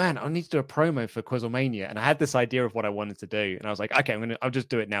 oh man, I need to do a promo for Quizlemania. And I had this idea of what I wanted to do. And I was like, okay, I'll just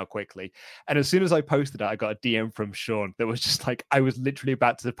do it now quickly. And as soon as I posted it, I got a DM from Sean that was just like, I was literally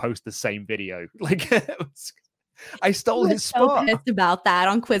about to post the same video. Like, I stole his spot. So pissed about that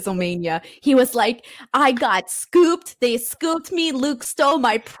on Quizlemania. He was like, I got scooped. They scooped me. Luke stole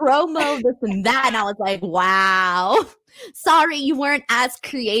my promo, this and that. And I was like, wow. Sorry, you weren't as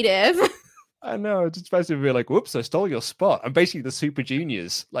creative. I know. It's supposed to be like, whoops, I stole your spot. I'm basically the Super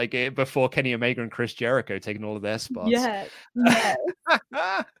Juniors, like before Kenny Omega and Chris Jericho taking all of their spots. Yeah.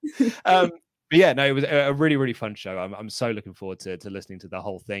 But yeah, no, it was a really, really fun show. I'm so looking forward to listening to the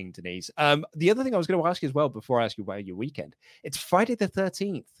whole thing, Denise. The other thing I was going to ask you as well, before I ask you about your weekend, it's Friday the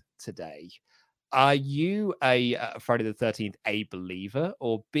 13th today. Are you a Friday the 13th a believer,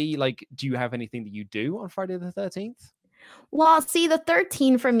 or B, like, do you have anything that you do on Friday the 13th? Well, see, the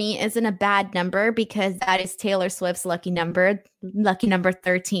 13 for me isn't a bad number, because that is Taylor Swift's lucky number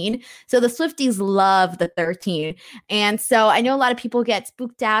 13. So the Swifties love the 13. And so I know a lot of people get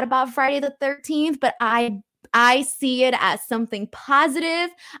spooked out about Friday the 13th, but I see it as something positive,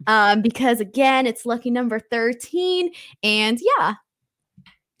 because again, it's lucky number 13. And yeah.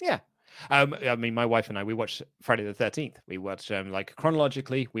 Yeah. I mean, my wife and I, we watched Friday the 13th. We watched like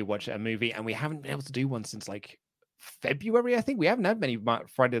chronologically, we watched a movie, and we haven't been able to do one since like February. I think we haven't had many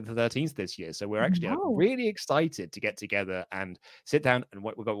Friday the 13th this year, so we're actually really excited to get together and sit down. And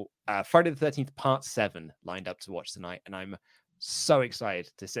we've got Friday the 13th part 7 lined up to watch tonight, and I'm so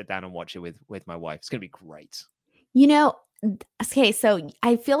excited to sit down and watch it with my wife. It's gonna be great. You know, okay, so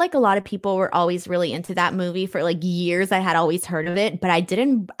I feel like a lot of people were always really into that movie for like years. I had always heard of it, but I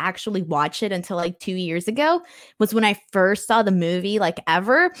didn't actually watch it until like 2 years ago, was when I first saw the movie, like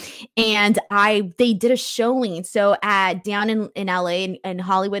ever. And they did a showing. So down in LA and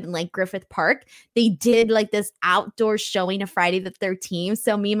Hollywood and like Griffith Park, they did like this outdoor showing of Friday the 13th.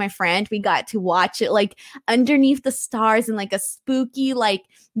 So me and my friend, we got to watch it like underneath the stars in like a spooky, like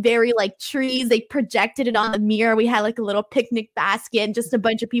very like trees. They projected it on the mirror. We had like a little picnic basket and just a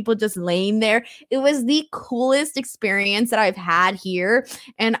bunch of people just laying there. It was the coolest experience that I've had here.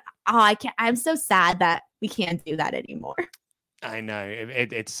 And I'm so sad that we can't do that anymore. I know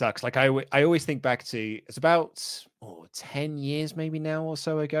it sucks. Like I always think back to it's about 10 years maybe now or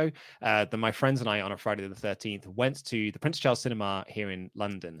so ago that my friends and I on a Friday the 13th went to the Prince Charles Cinema here in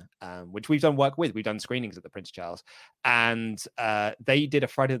London, which we've done work with. We've done screenings at the Prince Charles, and they did a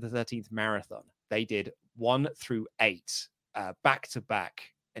Friday the 13th marathon. They did 1 through 8 back to back.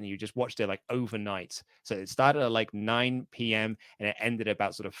 And you just watched it like overnight. So it started at like 9 p.m. and it ended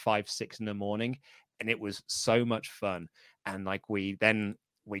about sort of 5, 6 in the morning. And it was so much fun. And like we got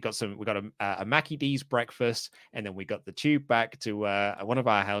a Mackie D's breakfast, and then we got the tube back to one of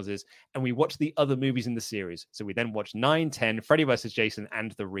our houses, and we watched the other movies in the series. So we then watched 9, 10, Freddy vs. Jason,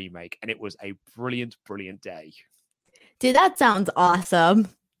 and the remake. And it was a brilliant, brilliant day. Dude, that sounds awesome.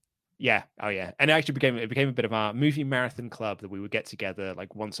 Yeah. Oh, yeah. And it became a bit of our movie marathon club that we would get together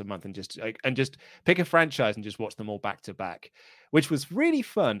like once a month and just pick a franchise and just watch them all back to back, which was really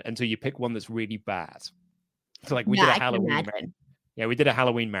fun until you pick one that's really bad. So like we did a Halloween. Yeah, we did a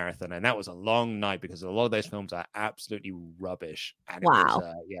Halloween marathon, and that was a long night because a lot of those films are absolutely rubbish. And wow.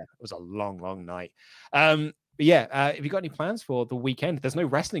 It was a long, long night. But yeah, have you got any plans for the weekend? There's no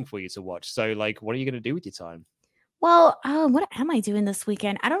wrestling for you to watch. So like, what are you going to do with your time? Well, what am I doing this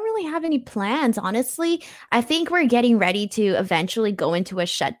weekend? I don't really have any plans, honestly. I think we're getting ready to eventually go into a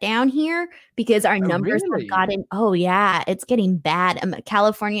shutdown here because our numbers have gotten, it's getting bad.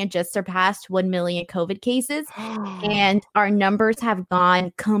 California just surpassed 1 million COVID cases, and our numbers have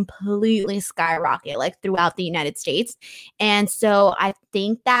gone completely skyrocket, like throughout the United States. And so I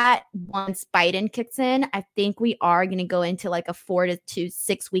think that once Biden kicks in, I think we are going to go into like a 4 to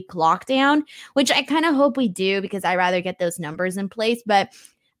 6 week lockdown, which I kind of hope we do because I'd rather get those numbers in place. But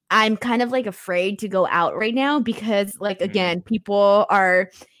I'm kind of like afraid to go out right now because like, again,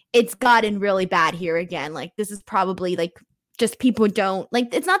 it's gotten really bad here again. Like this is probably like just people don't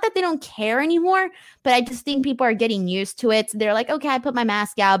like, it's not that they don't care anymore, but I just think people are getting used to it. So they're like, okay, I put my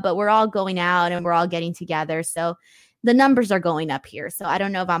mask out, but we're all going out and we're all getting together. So the numbers are going up here. So I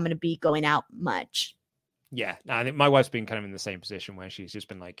don't know if I'm going to be going out much. Yeah, I think my wife's been kind of in the same position where she's just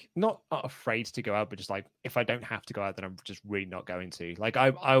been like, not afraid to go out, but just like, if I don't have to go out, then I'm just really not going to. Like,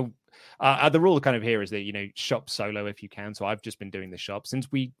 the rule kind of here is that, shop solo if you can. So I've just been doing the shop. Since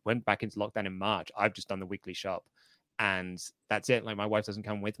we went back into lockdown in March, I've just done the weekly shop. And that's it. Like, my wife doesn't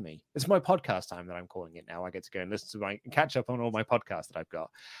come with me. It's my podcast time that I'm calling it now. I get to go and listen to catch up on all my podcasts that I've got.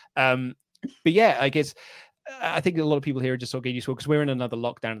 But yeah, I guess I think a lot of people here are just sort of getting used to it because we're in another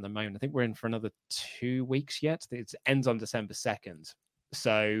lockdown at the moment. I think we're in for another 2 weeks yet. It ends on December 2nd.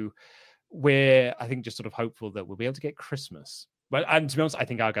 So we're, I think, just sort of hopeful that we'll be able to get Christmas. And to be honest, I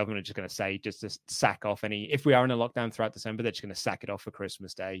think our government are just going to say, just to sack off if we are in a lockdown throughout December, they're just going to sack it off for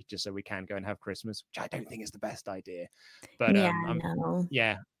Christmas Day, just so we can go and have Christmas, which I don't think is the best idea. But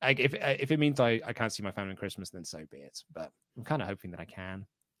if it means I can't see my family on Christmas, then so be it. But I'm kind of hoping that I can.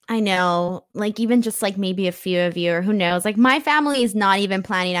 I know, like even just like maybe a few of you or who knows, like my family is not even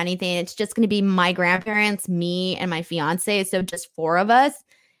planning anything. It's just going to be my grandparents, me and my fiance. So just 4 of us.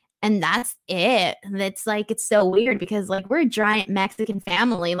 And that's it. It's like, it's so weird because like we're a giant Mexican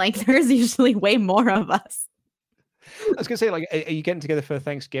family. Like there's usually way more of us. I was going to say, like, are you getting together for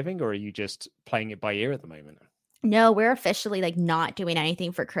Thanksgiving or are you just playing it by ear at the moment? No, we're officially like not doing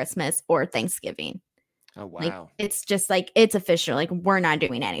anything for Christmas or Thanksgiving. Oh, wow. Like, it's just like, it's official. Like, we're not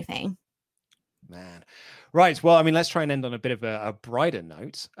doing anything. Man. Right. Well, I mean, let's try and end on a bit of a brighter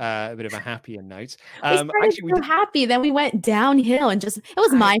note, a bit of a happier note. We were happy. Then we went downhill and it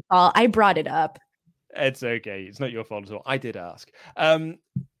was my fault. I brought it up. It's okay. It's not your fault at all. I did ask.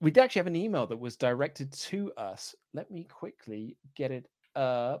 We did actually have an email that was directed to us. Let me quickly get it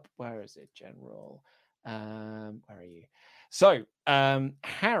up. Where is it, General? Where are you? So,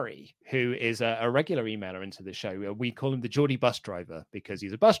 Harry, who is a regular emailer into the show, we call him the Geordie bus driver because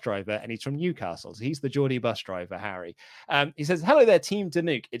he's a bus driver and he's from Newcastle. So he's the Geordie bus driver, Harry. He says, hello there, Team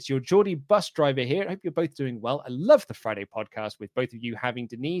Danuk. It's your Geordie bus driver here. I hope you're both doing well. I love the Friday podcast with both of you having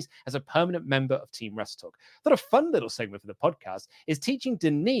Denise as a permanent member of Team WrestleTalk. I thought a fun little segment for the podcast is teaching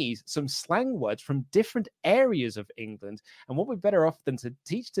Denise some slang words from different areas of England. And what we're better off than to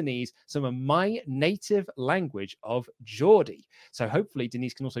teach Denise some of my native language of Geordie. So hopefully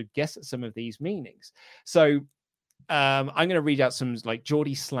Denise can also guess at some of these meanings. So I'm going to read out some like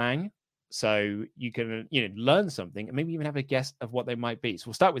Geordie slang so you can learn something and maybe even have a guess of what they might be. So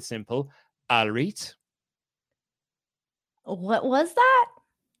we'll start with simple. Alright. What was that?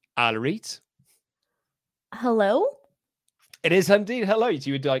 Alright. Hello? It is indeed hello. So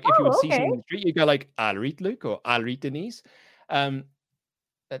you would like if you would see someone in the street, you go like alright, Luke, or alright, Denise.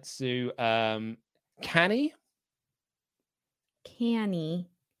 Let's do canny. Canny.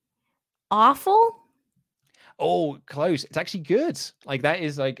 Awful? Oh, close. It's actually good. That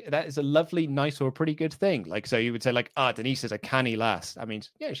is a lovely, nice, or a pretty good thing. So you would say Denise is a canny lass. I mean,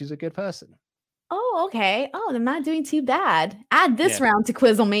 yeah, she's a good person. Oh, okay. Oh, I'm not doing too bad. Add this round to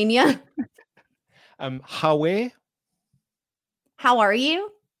Quizzlemania. How are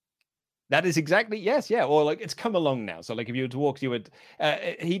you? That is exactly, yes, yeah. Or it's come along now. So if you were to walk, you would,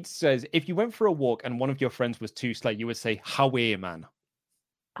 he says, if you went for a walk and one of your friends was too slow, you would say, how are you, man?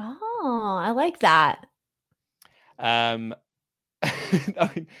 Oh, I like that.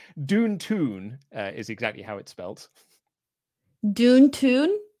 Dune Toon is exactly how it's spelled. Dune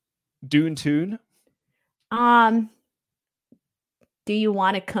Toon? Dune Toon. Do you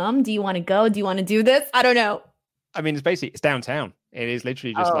want to come? Do you want to go? Do you want to do this? I don't know. I mean, it's downtown. It is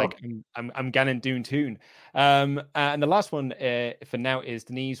literally just I'm ganning Dune Toon. And the last one for now is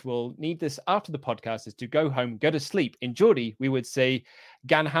Denise will need this after the podcast is to go home, go to sleep. In Geordie, we would say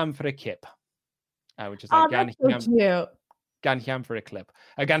gan ham for a kip. Which is that's so cute. Gan ham for a clip.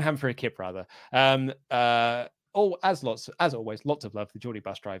 Gan ham for a kip, rather. As always, lots of love. The Geordie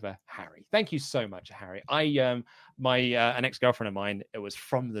bus driver, Harry. Thank you so much, Harry. An ex-girlfriend of mine, it was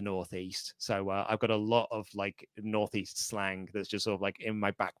from the Northeast, so I've got a lot of Northeast slang that's just sort of in my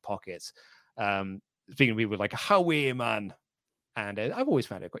back pocket. Speaking of people how are you, man? And I've always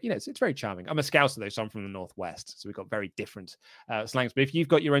found it quite, it's very charming. I'm a Scouser, though, so I'm from the Northwest. So we've got very different slangs. But if you've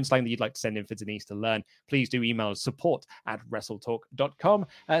got your own slang that you'd like to send in for Denise to learn, please do email us support@wrestletalk.com.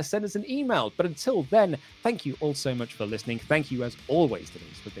 Send us an email. But until then, thank you all so much for listening. Thank you, as always,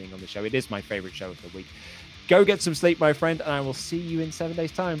 Denise, for being on the show. It is my favorite show of the week. Go get some sleep, my friend, and I will see you in 7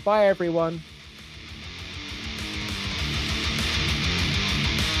 days' time. Bye, everyone.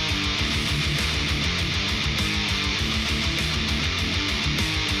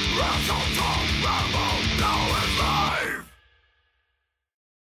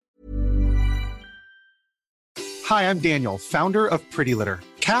 Hi, I'm Daniel, founder of Pretty Litter.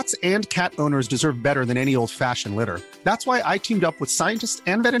 Cats and cat owners deserve better than any old-fashioned litter. That's why I teamed up with scientists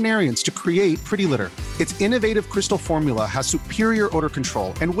and veterinarians to create Pretty Litter. Its innovative crystal formula has superior odor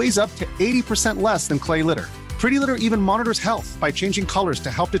control and weighs up to 80% less than clay litter. Pretty Litter even monitors health by changing colors to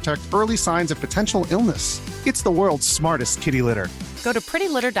help detect early signs of potential illness. It's the world's smartest kitty litter. Go to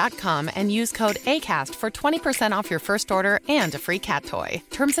prettylitter.com and use code ACAST for 20% off your first order and a free cat toy.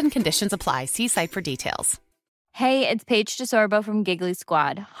 Terms and conditions apply. See site for details. Hey, it's Paige DeSorbo from Giggly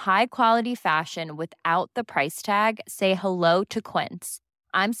Squad. High quality fashion without the price tag. Say hello to Quince.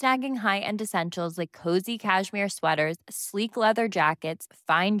 I'm snagging high-end essentials like cozy cashmere sweaters, sleek leather jackets,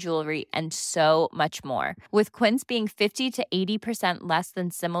 fine jewelry, and so much more. With Quince being 50 to 80% less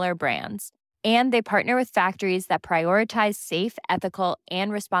than similar brands. And they partner with factories that prioritize safe, ethical,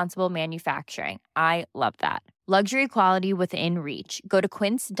 and responsible manufacturing. I love that. Luxury quality within reach. Go to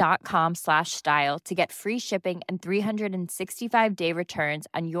quince.com/style to get free shipping and 365-day returns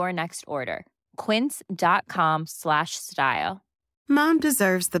on your next order. Quince.com/style. Mom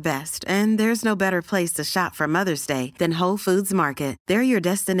deserves the best, and there's no better place to shop for Mother's Day than Whole Foods Market. They're your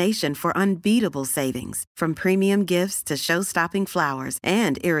destination for unbeatable savings, from premium gifts to show-stopping flowers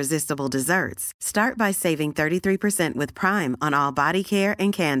and irresistible desserts. Start by saving 33% with Prime on all body care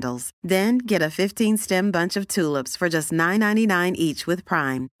and candles. Then get a 15-stem bunch of tulips for just $9.99 each with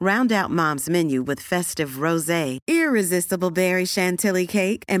Prime. Round out Mom's menu with festive rosé, irresistible berry chantilly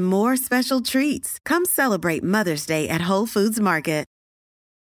cake, and more special treats. Come celebrate Mother's Day at Whole Foods Market.